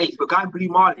hookup with Ace. We're going Blue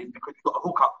Marlin because we got a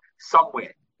hookup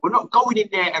somewhere. We're not going in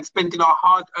there and spending our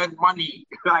hard-earned money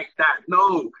like that.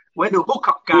 No, we're the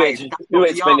hookup guys. You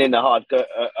ain't spending the hard-earned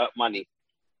money.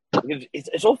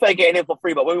 It's all fair getting in for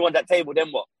free, but when we want that table,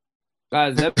 then what?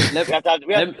 Guys, we have to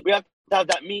have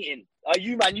that meeting.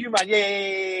 You man,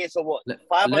 yeah. So what?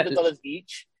 $500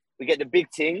 each. We get the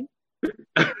big thing. You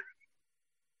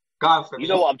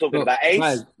know what I'm talking about,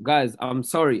 Ace? Guys, I'm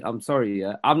sorry.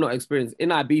 Yeah, I've not experienced in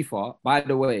Ibiza. By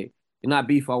the way, in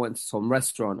Ibiza, I went to some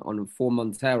restaurant on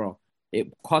Formentera.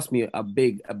 It cost me a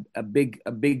big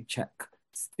check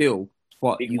still.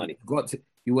 But big money.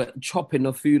 You were chopping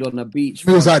the food on the beach.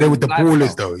 You was out there with the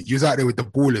ballers, though. You was out there with the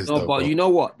ballers, though. No, but you know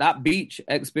what? That beach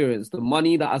experience, the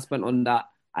money that I spent on that,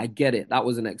 I get it. That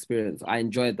was an experience. I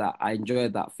enjoyed that. I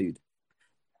enjoyed that food.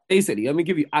 Basically, let me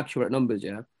give you accurate numbers,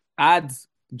 yeah? Ads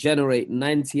generate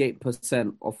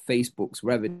 98% of Facebook's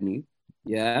revenue,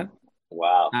 yeah?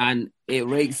 Wow. And it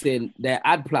rakes in, their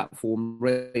ad platform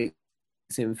rakes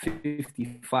in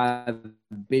 55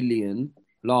 billion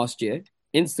last year.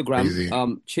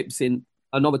 Instagram chips in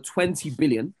another 20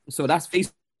 billion. So that's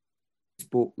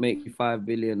Facebook made 5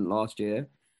 billion last year.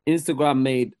 Instagram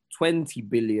made 20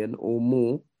 billion or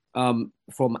more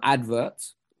from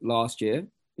adverts last year.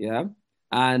 Yeah.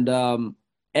 And for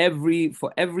every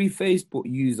Facebook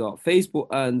user, Facebook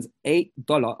earns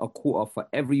 $8 a quarter for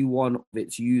every one of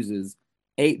its users.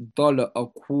 $8 a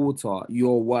quarter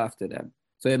you're worth to them.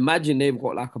 So imagine they've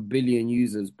got like 1 billion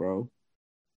users, bro.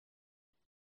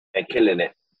 They're killing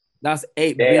it. That's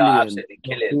 8 billion absolutely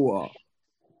killing a quarter.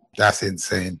 That's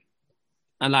insane.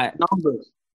 And like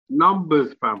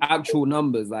numbers, fam. Actual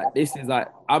numbers. Like this is like,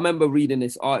 I remember reading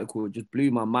this article, it just blew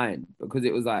my mind because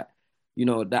it was like,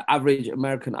 the average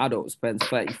American adult spends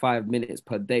 35 minutes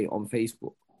per day on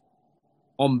Facebook.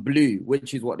 On Blue,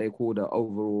 which is what they call the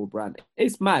overall brand.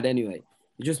 It's mad anyway.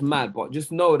 It's just mad, but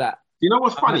just know that. You know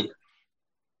what's funny?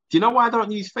 Do you know why I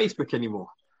don't use Facebook anymore?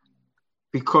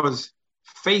 Because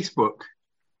Facebook,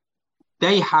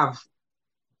 they have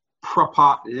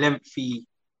proper lengthy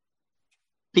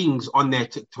things on there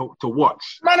to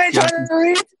watch. Man ain't trying to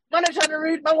read. Man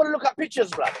want to look at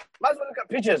pictures, bro. Man want to look at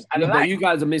pictures. And but you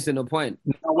guys are missing the point.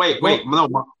 No, wait.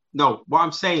 No. What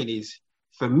I'm saying is,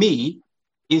 for me,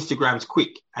 Instagram's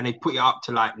quick, and they put it up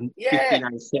to like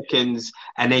 59 seconds,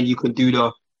 and then you can do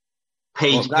the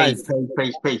page.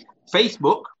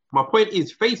 Facebook. My point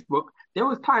is, Facebook. There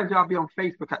was times where I'll be on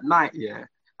Facebook at night, and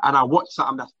I watch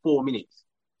something that's 4 minutes.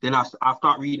 Then I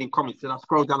start reading comments, and I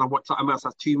scroll down and watch something else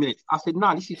that's 2 minutes. I said,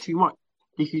 "Nah, this is too much.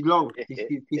 This is long. This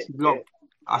is long."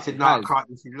 I said, "No, I can't.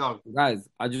 This is long." Guys,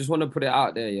 I just want to put it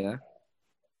out there, yeah.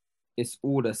 It's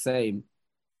all the same.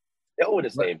 They're all the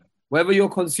same. Whether you're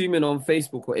consuming on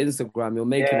Facebook or Instagram, you're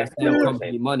making the same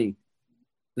company money.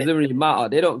 It doesn't really matter.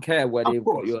 They don't care where they've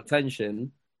got your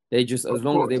attention. They just, as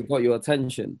long as they've got your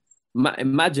attention.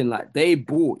 Imagine, like, they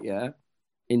bought,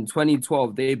 in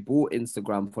 2012, they bought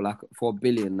Instagram for like $4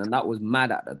 billion, and that was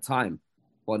mad at the time.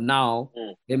 But now,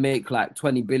 they make like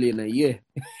 20 billion a year.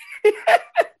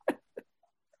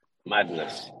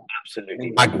 Madness.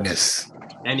 Absolutely. Madness.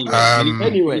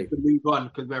 Anyway, to move on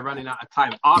because we're running out of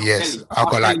time. Yes, I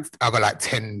got like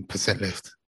 10%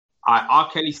 left. R.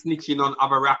 Kelly snitching on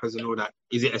other rappers and all that.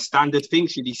 Is it a standard thing?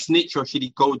 Should he snitch or should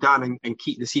he go down and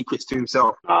keep the secrets to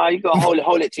himself? You got to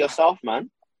hold it to yourself, man.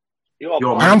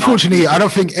 Unfortunately, I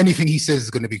don't think anything he says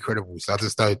is going to be credible. So I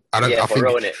think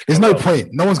there's no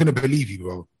point. No one's going to believe you,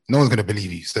 bro. No one's going to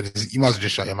believe you. So you might as well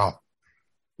just shut your mouth.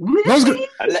 Really?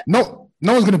 No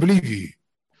one's going to believe you.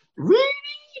 Really?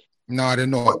 No, they're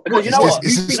not. Because you know what? You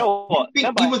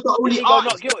think he was the only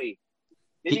artist? Not guilty.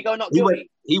 Did he go not guilty?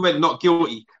 He went not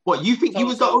guilty. What, you think he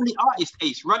was the So- only artist,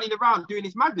 Ace, running around doing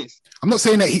his madness? I'm not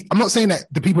saying that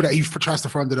the people that he tries to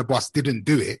throw under the bus didn't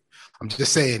do it. I'm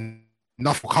just saying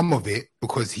nothing will come of it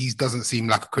because he doesn't seem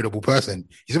like a credible person.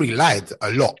 He's already lied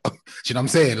a lot. Do you know what I'm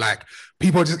saying? Like,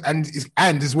 people just and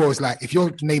as well, it's like if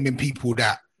you're naming people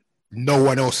that no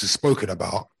one else has spoken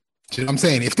about. Do you know what I'm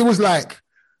saying? If there was like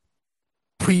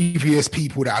previous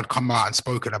people that had come out and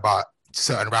spoken about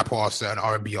certain rappers, certain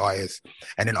R&B artists,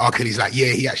 and then R. Kelly's like,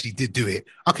 yeah, he actually did do it.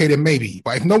 Okay, then maybe.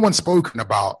 But if no one's spoken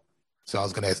about, so I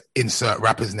was gonna insert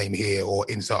rapper's name here or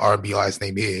insert R&B artist's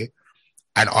name here,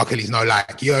 and R. Kelly's no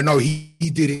like, yeah, no, he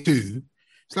did it too.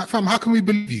 It's like, fam, how can we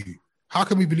believe you? How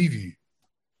can we believe you?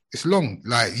 It's long.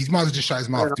 Like, he might as well just shut his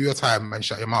mouth. Do your time and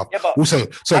shut your mouth. Yeah, but also,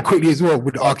 so quickly as well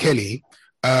with R. Kelly,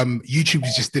 YouTube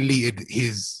has just deleted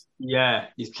his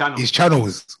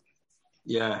channels.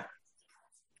 Yeah.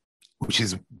 Which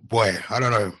is, boy, I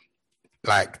don't know.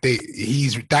 Like,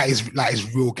 that is like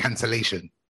his real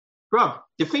cancellation. Bro,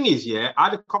 the thing is, yeah, I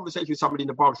had a conversation with somebody in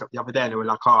the barbershop the other day, and they were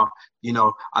like,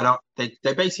 they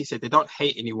basically said they don't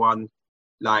hate anyone,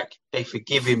 like, they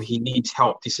forgive him, he needs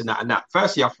help, this and that and that.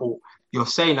 Firstly, I thought, you're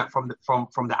saying that from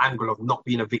the angle of not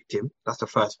being a victim. That's the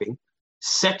first thing.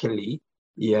 Secondly,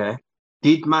 yeah,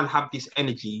 did man have this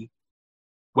energy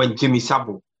when Jimmy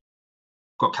Savile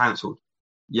got cancelled?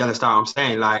 You understand what I'm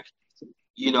saying? Like,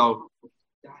 you know,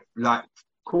 like,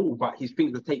 cool, but his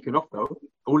things are taken off though.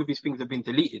 All of his things have been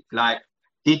deleted. Like,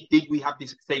 did we have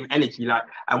this same energy? Like,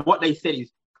 and what they said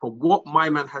is, for what my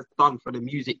man has done for the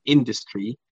music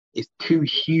industry is too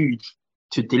huge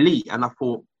to delete. And I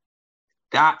thought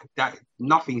that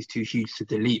nothing's too huge to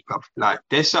delete, bruv. Like,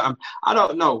 there's certain, I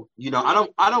don't know, you know,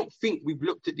 I don't think we've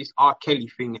looked at this R. Kelly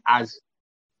thing as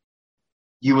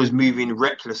you was moving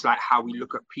reckless, like how we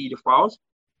look at paedophiles.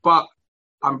 But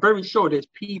I'm very sure there's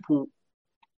people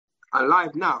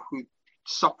alive now who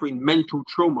suffering mental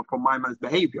trauma from my man's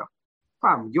behavior.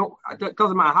 Fam, it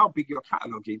doesn't matter how big your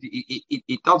catalog is.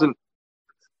 It doesn't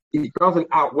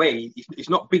outweigh. It's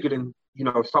not bigger than, you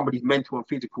know, somebody's mental and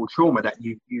physical trauma that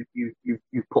you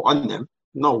put on them.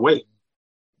 No way.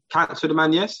 Cancel the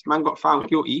man. Yes, man got found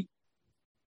guilty.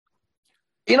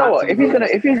 You know what? If he's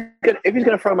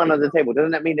gonna throw man under the table,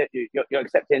 doesn't that mean that you're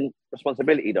accepting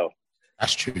responsibility though?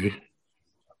 That's true.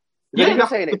 Yeah, you're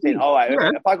saying all right,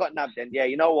 if I got nabbed, then yeah,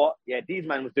 you know what? Yeah, these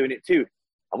man was doing it too,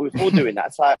 and we were all doing that.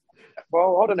 It's like,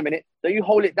 bro, hold on a minute. Do you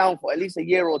hold it down for at least a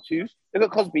year or two? Look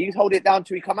at Cosby. He's hold it down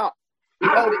till he come out. He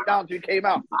held it down till he came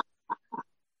out.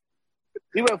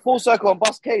 He went full circle on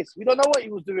Bus Case. We don't know what he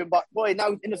was doing, but boy,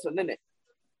 now he's innocent, isn't it?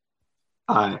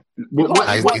 He's not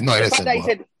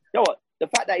innocent. The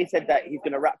fact that he said that he's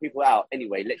going to rat people out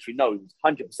anyway lets you know he's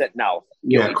 100% now.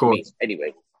 Yeah, of course. Anyway.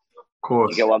 Of course.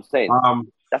 You get what I'm saying?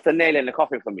 That's a nail in the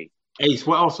coffin for me. Ace,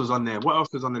 what else was on there? What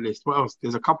else was on the list? What else?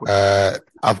 There's a couple.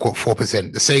 I've got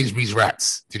 4%. The Sainsbury's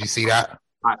rats. Did you see that?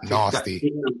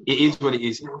 Nasty. It is what it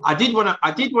is. I did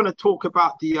want to talk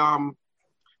about the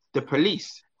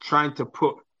police trying to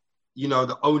put, you know,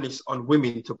 the onus on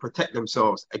women to protect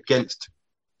themselves against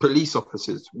police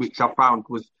officers, which I found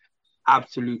was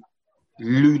absolute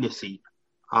lunacy.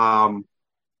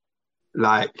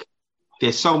 Like,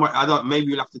 there's so much.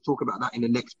 Maybe we'll have to talk about that in the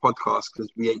next podcast because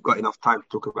we ain't got enough time to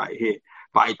talk about it here.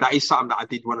 But that is something that I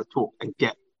did want to talk and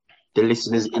get the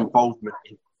listeners' involvement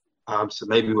in. So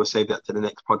maybe we'll save that to the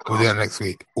next podcast. We'll do that next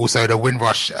week. Also, the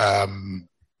Windrush that's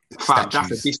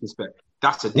a disrespect.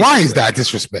 Why is that a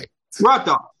disrespect?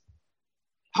 Brother,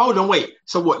 hold on, wait.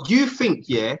 So what you think?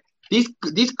 Yeah,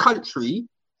 this country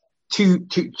to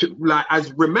like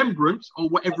as remembrance or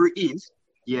whatever it is.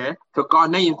 Yeah, for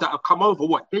Ghanaians that have come over,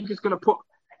 what they're just gonna put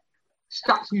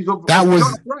statues of that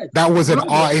was an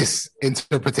artist's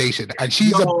interpretation, and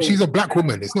she's a black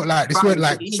woman. It's not like this weren't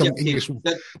like some English.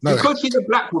 Because she's a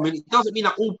black woman, it doesn't mean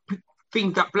that all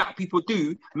things that black people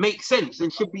do make sense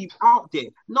and should be out there.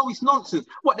 No, it's nonsense.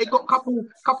 What, they got couple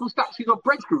statues of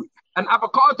breadfruit and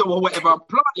avocado or whatever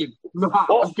planted. What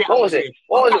was it?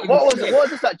 What was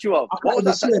the statue of? What was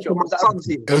that statue of?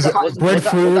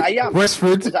 It was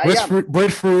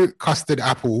breadfruit, custard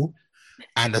apple,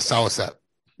 and a salsa.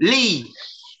 Lee,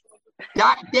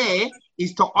 that there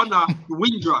is to honor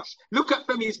Windrush. Look at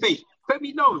Femi's face.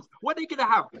 Femi knows what they're gonna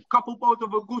have. A couple bowls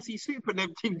of a goosey soup and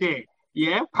everything there.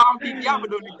 Yeah, pounding yam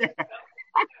and all there.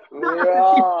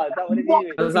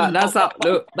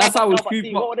 That's how we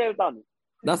scoop up.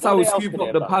 That's how we scoop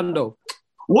up the pando.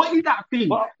 What is that thing?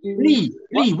 Lee,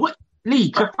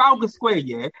 Trafalgar Square,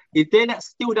 yeah? Is there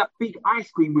still that big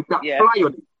ice cream with that fly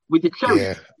on it, with the cherry?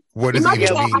 Yeah. What is it?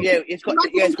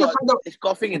 It's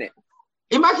got a thing in it.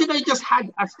 Imagine they just had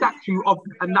a statue of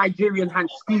a Nigerian hand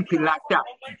scooping like that.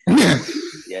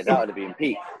 Yeah, that would have been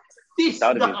peak.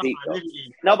 That would have been peak.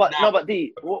 No, but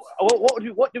D,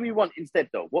 what do we want instead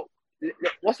though?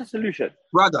 What's the solution?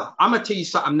 Brother, I'm gonna tell you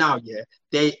something now. Yeah,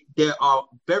 there are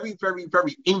very, very,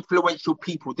 very influential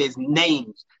people. There's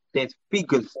names, there's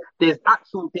figures, there's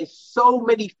so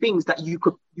many things that you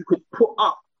could put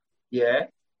up. Yeah,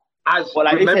 as well,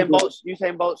 like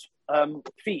Usain Bolt's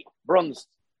feet, bronze.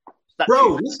 Statue.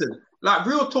 Bro, listen, like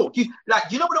real talk. You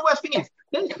know what the worst thing is?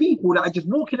 There's people that are just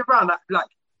walking around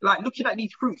like looking at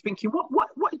these fruits, thinking,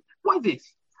 what is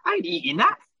this? I ain't eating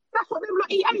that. That's what they're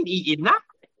like. I ain't eating that.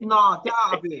 Nah, get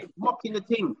out of here. Mocking the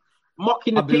thing. I'll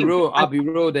be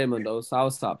real, Damon, though.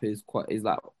 Soursop is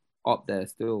like up there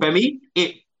still. For me,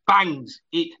 it bangs.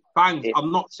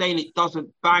 I'm not saying it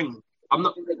doesn't bang. I'm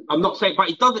not saying, but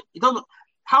it doesn't.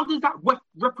 How does that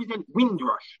represent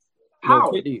Windrush?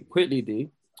 How? No, quickly, D.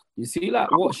 You see,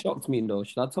 like, what shocked me, though?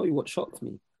 Should I tell you what shocked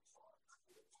me?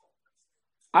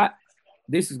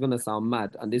 This is gonna sound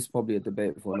mad, and this is probably a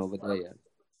debate for another day. Yeah?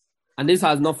 And this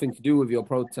has nothing to do with your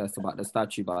protest about the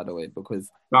statue, by the way, because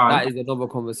that is another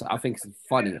conversation. I think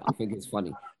it's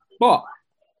funny. But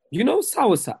you know,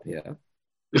 Soursop here.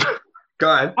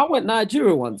 Go ahead. I went to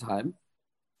Nigeria one time,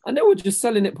 and they were just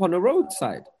selling it on the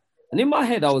roadside. And in my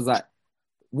head, I was like,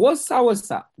 was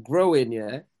Soursop growing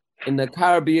in the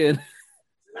Caribbean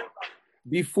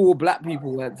before black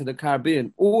people went to the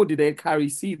Caribbean, or did they carry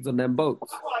seeds on them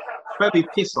boats? Maybe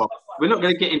piss off. We're not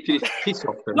going to get into this piss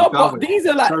off. No, but these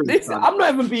are like this. I'm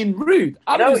not even being rude.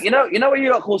 You know what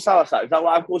you lot call Soursop? Is that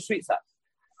what I call sweet sap?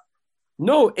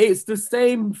 No, it's the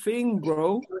same thing,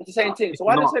 bro. It's the same thing. So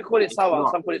why don't they call it sour and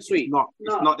some call it sweet?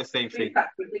 It's not the same thing.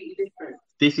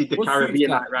 This is the Caribbean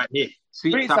right here.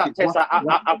 Sweet sap tastes like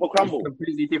apple crumble. It's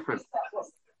completely different.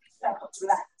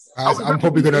 I'm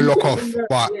probably gonna lock off,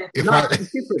 but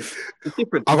it's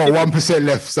different. I got 1%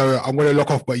 left, so I'm gonna lock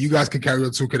off. But you guys can carry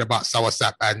on talking about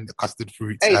Soursop and custard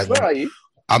fruits. Hey, where are you?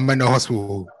 I'm in the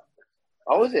hospital.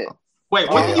 Oh, was it? Wait,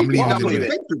 I'm leaving.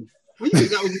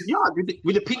 That was his yard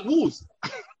with the pink walls.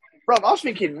 Bro, I was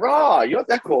thinking, your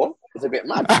decor is a bit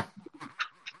mad.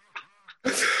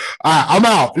 Alright, I'm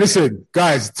out. Listen,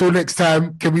 guys, till next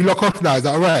time. Can we lock off now? Is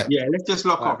that all right? Yeah, let's just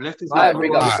lock off.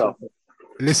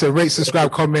 Listen, rate,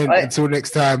 subscribe, comment. Until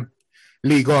next time.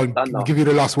 Lee, go on. I'll give you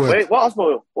the last word. Wait, what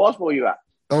hospital are you at?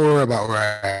 Don't worry about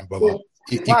Ryan, brother.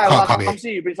 You can't come here.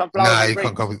 See you, bring some flowers. Nah, you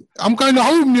can't come. I'm going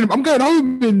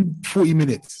home in 40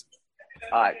 minutes.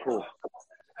 All right, cool.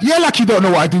 Yeah, like you don't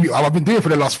know what I do. I've been doing for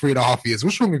the last 3.5 years.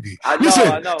 What's wrong with you?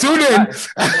 Listen, tune in.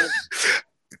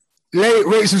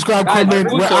 Rate, subscribe, comment.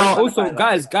 Also,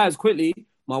 guys, quickly.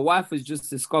 My wife has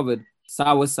just discovered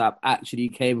Soursop actually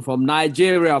came from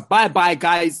Nigeria. Bye,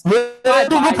 guys. Bye.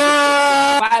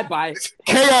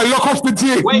 Kaya, lock off the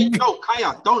thing. Wait, no,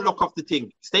 Kaya, don't lock off the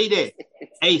thing. Stay there.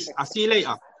 Ace, I'll see you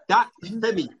later.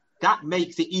 That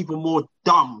makes it even more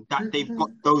dumb that they've got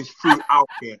those fruit out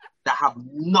there that have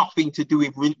nothing to do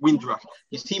with Windrush.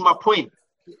 You see my point?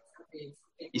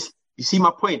 You see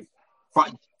my point?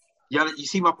 But yeah, you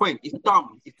see my point? It's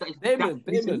dumb.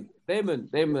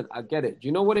 Damon, I get it. Do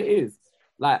you know what it is?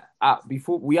 Like,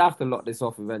 before we have to lock this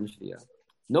off eventually. Yeah.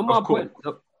 No, my point.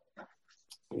 Look,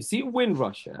 you see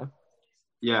Windrush, yeah?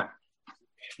 Yeah.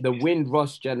 The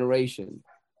Windrush generation.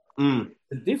 Mm.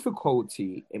 The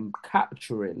difficulty in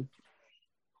capturing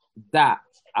that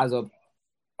as a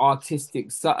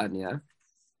artistic something, yeah,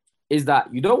 is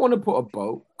that you don't want to put a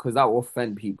boat because that will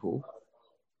offend people.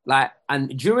 Like,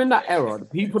 and during that era, the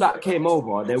people that came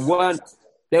over, there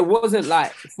wasn't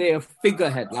like, say, a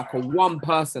figurehead, like a one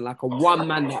person, like a one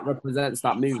man that represents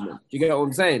that movement. Do you get what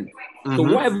I'm saying? Mm-hmm. So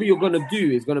whatever you're gonna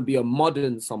do is gonna be a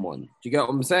modern someone. Do you get what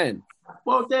I'm saying?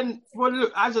 Well,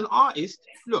 look, as an artist,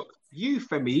 look,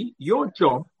 Femi, your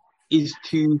job is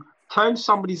to turn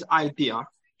somebody's idea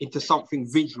into something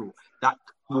visual that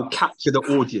will capture the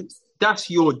audience. That's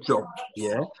your job,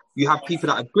 yeah? You have people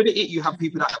that are good at it, you have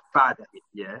people that are bad at it,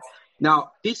 yeah?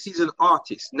 Now, this is an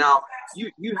artist. Now,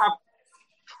 you have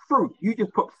fruit. You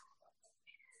just put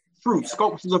fruit,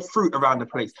 sculptures of fruit around the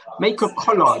place. Make a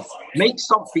collage. Make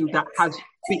something that has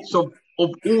bits of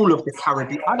all of the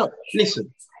Caribbean.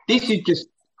 Listen, this is just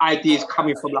ideas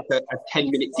coming from like a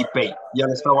 10-minute debate. You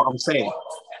understand what I'm saying?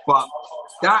 But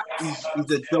that is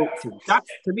a joke thing. That,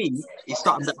 to me, is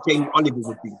something that Jamie Oliver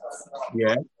would do.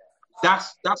 Yeah?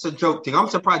 That's a joke thing. I'm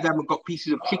surprised they haven't got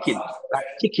pieces of chicken, like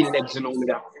chicken legs and all of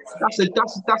that.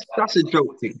 That's a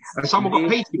joke thing. And someone got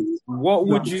Patriots. What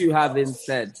would you have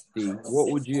instead, Steve?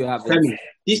 What would you have instead?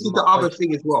 This is the other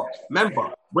thing as well.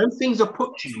 Remember, when things are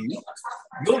put to you,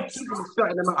 you're given a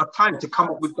certain amount of time to come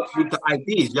up with the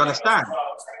ideas. You understand?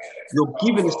 You're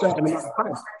given a certain amount of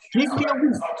time. Give me a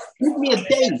week, give me a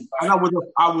day, and I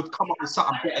would come up with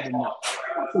something better than that.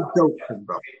 That's a joke thing,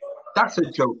 bro. That's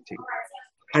a joke thing.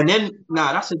 And then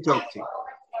that's a joke thing.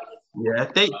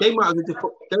 Yeah, they might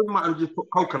have just put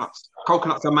coconuts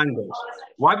and mangoes.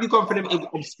 Why have you gone for them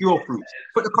obscure fruits?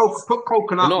 Put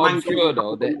coconut. They're not mango, obscure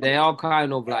though. They are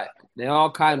kind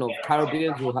of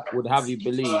Caribbeans would have you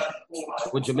believe,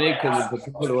 or Jamaicans in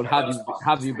particular would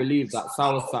have you believe that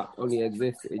soursop only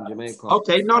exists in Jamaica.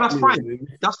 Okay, no, that's fine.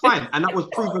 That's fine, and that was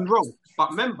proven wrong.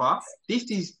 But remember,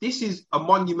 this is a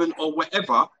monument or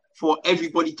whatever for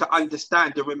everybody to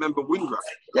understand and remember Windrush.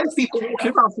 There's people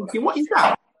walking around thinking, what is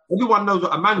that? Everyone knows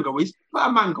what a mango is. Put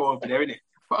a mango over there, innit?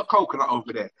 Put a coconut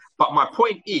over there. But my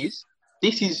point is,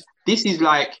 this is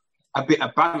like a bit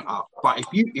of banter. But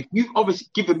if you've obviously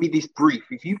given me this brief,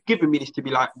 if you've given me this to be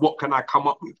like, what can I come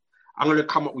up with? I'm going to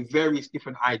come up with various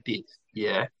different ideas.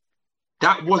 Yeah,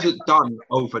 that wasn't done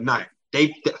overnight.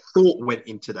 The thought went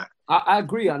into that. I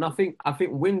agree, and I think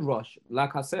Windrush,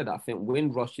 like I said, I think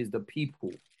Windrush is the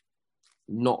people,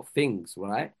 not things,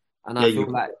 right? And I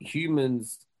feel like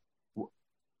humans.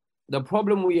 The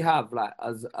problem we have, like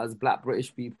as Black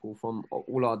British people from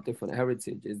all our different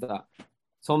heritage, is that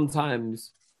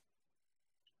sometimes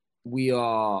we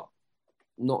are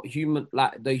not human.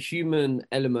 Like the human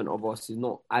element of us is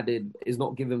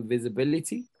not given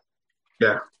visibility.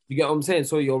 Yeah, you get what I'm saying.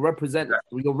 So you're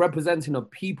representing a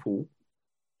people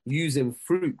using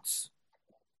fruits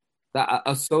that are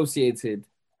associated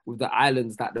with the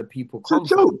islands that the people come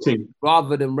from,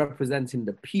 rather than representing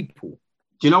the people.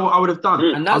 Do you know what I would have done?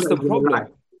 And that's the problem.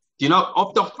 Do you know,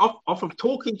 off of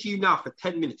talking to you now for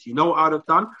 10 minutes, you know what I would have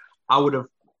done? I would have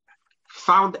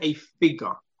found a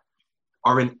figure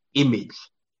or an image,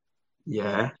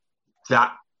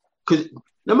 that, because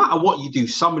no matter what you do,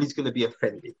 somebody's going to be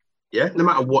offended, no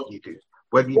matter what you do.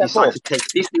 Whether you decide to take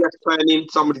this left turn in,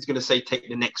 somebody's going to say take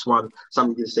the next one,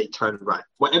 somebody's going to say turn right.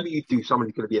 Whatever you do,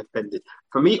 somebody's going to be offended.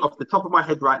 For me, off the top of my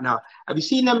head right now, have you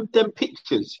seen them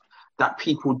pictures that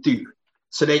people do?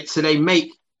 So they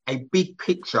make a big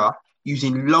picture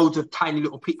using loads of tiny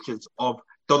little pictures of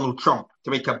Donald Trump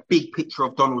to make a big picture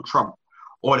of Donald Trump.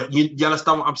 Or you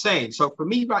understand what I'm saying? So for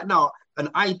me right now, an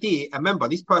idea, remember,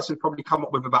 this person probably come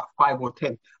up with about 5 or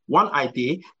 10. One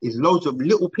idea is loads of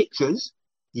little pictures,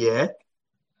 that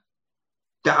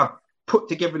are put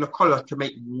together in a color to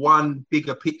make one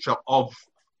bigger picture of,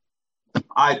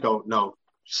 I don't know,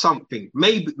 something.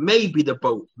 Maybe the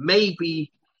boat,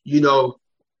 maybe,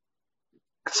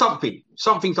 something.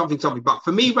 But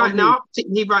for me right now,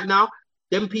 sitting here right now,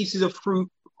 them pieces of fruit,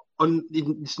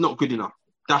 it's not good enough.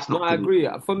 That's not. I agree.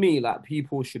 For me, like,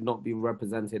 people should not be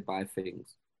represented by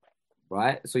things,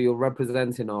 right? So you're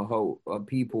representing a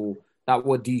people that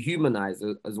were dehumanized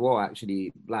as well,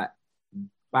 actually, like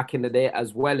back in the day,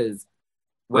 as well as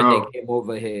when they came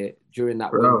over here during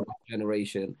that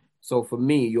generation. So for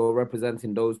me, you're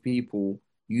representing those people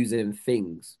using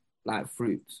things like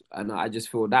fruits, and I just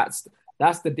feel that's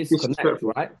the disconnect,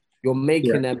 right? You're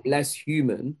making them less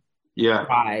human,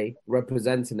 by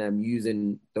representing them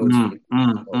using those things.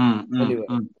 Anyway,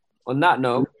 on that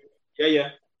note,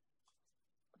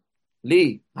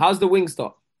 Lee, how's the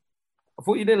Wingstop? I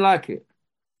thought you didn't like it.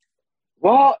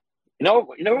 What?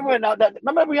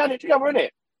 Remember we had it together, innit?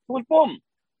 It was bomb.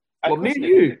 Well, me and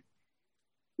you?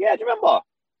 Yeah, do you remember?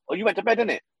 Or you went to bed,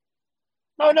 innit?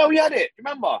 No, we had it. Do you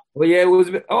remember? Well, yeah, it was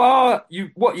a bit... Oh,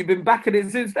 you've been backing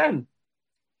it since then?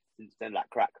 Since then, like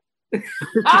crack.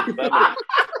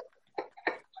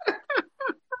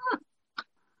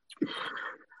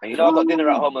 And I've got dinner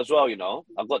at home as well,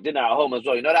 I've got dinner at home as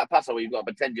well. You know that pasta where you've got to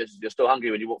pretend you're still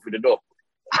hungry when you walk through the door?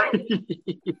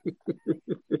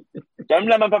 Them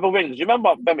lemon pepper wings. You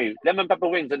remember, Bemi? Lemon pepper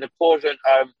wings and the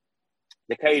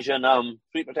Cajun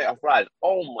sweet potato fries.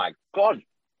 Oh my God.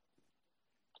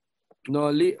 No,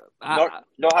 Lee,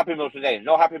 no happy meal today.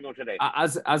 No happy meal today. I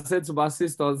said to my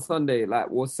sister on Sunday, like,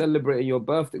 we're celebrating your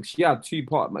birthday. She had 2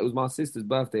 parties. It was my sister's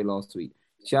birthday last week.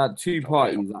 She had 2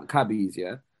 parties, like cabbies, She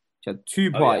had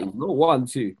 2 parties, not 1,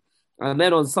 2. And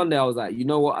then on Sunday, I was like, you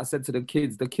know what? I said to the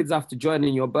kids have to join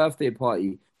in your birthday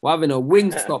party. We're having a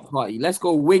Wingstop party. Let's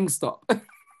go Wingstop. I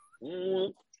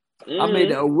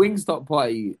made it a Wingstop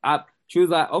party. She was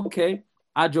like, okay.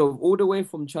 I drove all the way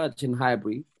from church in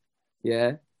Highbury,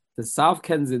 to South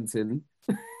Kensington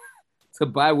to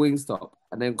buy Wingstop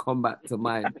and then come back to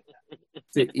mine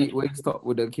to eat Wingstop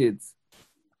with the kids.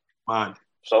 Man,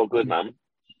 so good, man.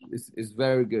 It's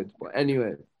very good. But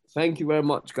anyway, thank you very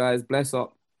much, guys. Bless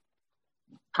up.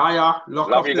 Kaya,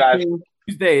 love you guys.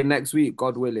 Tuesday next week,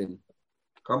 God willing.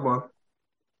 Come on.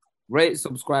 Rate,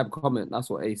 subscribe, comment. That's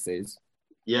what Ace says.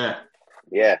 Yeah.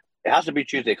 Yeah. It has to be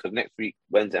Tuesday because next week,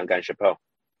 Wednesday, I'm going Chappelle.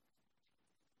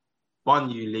 Fun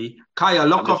you, Lee. Kaya,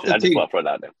 lock off the I just team. want to throw that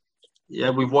out there. Yeah,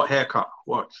 with what haircut?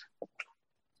 What?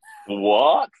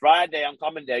 What? Friday, I'm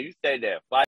coming there. You stay there.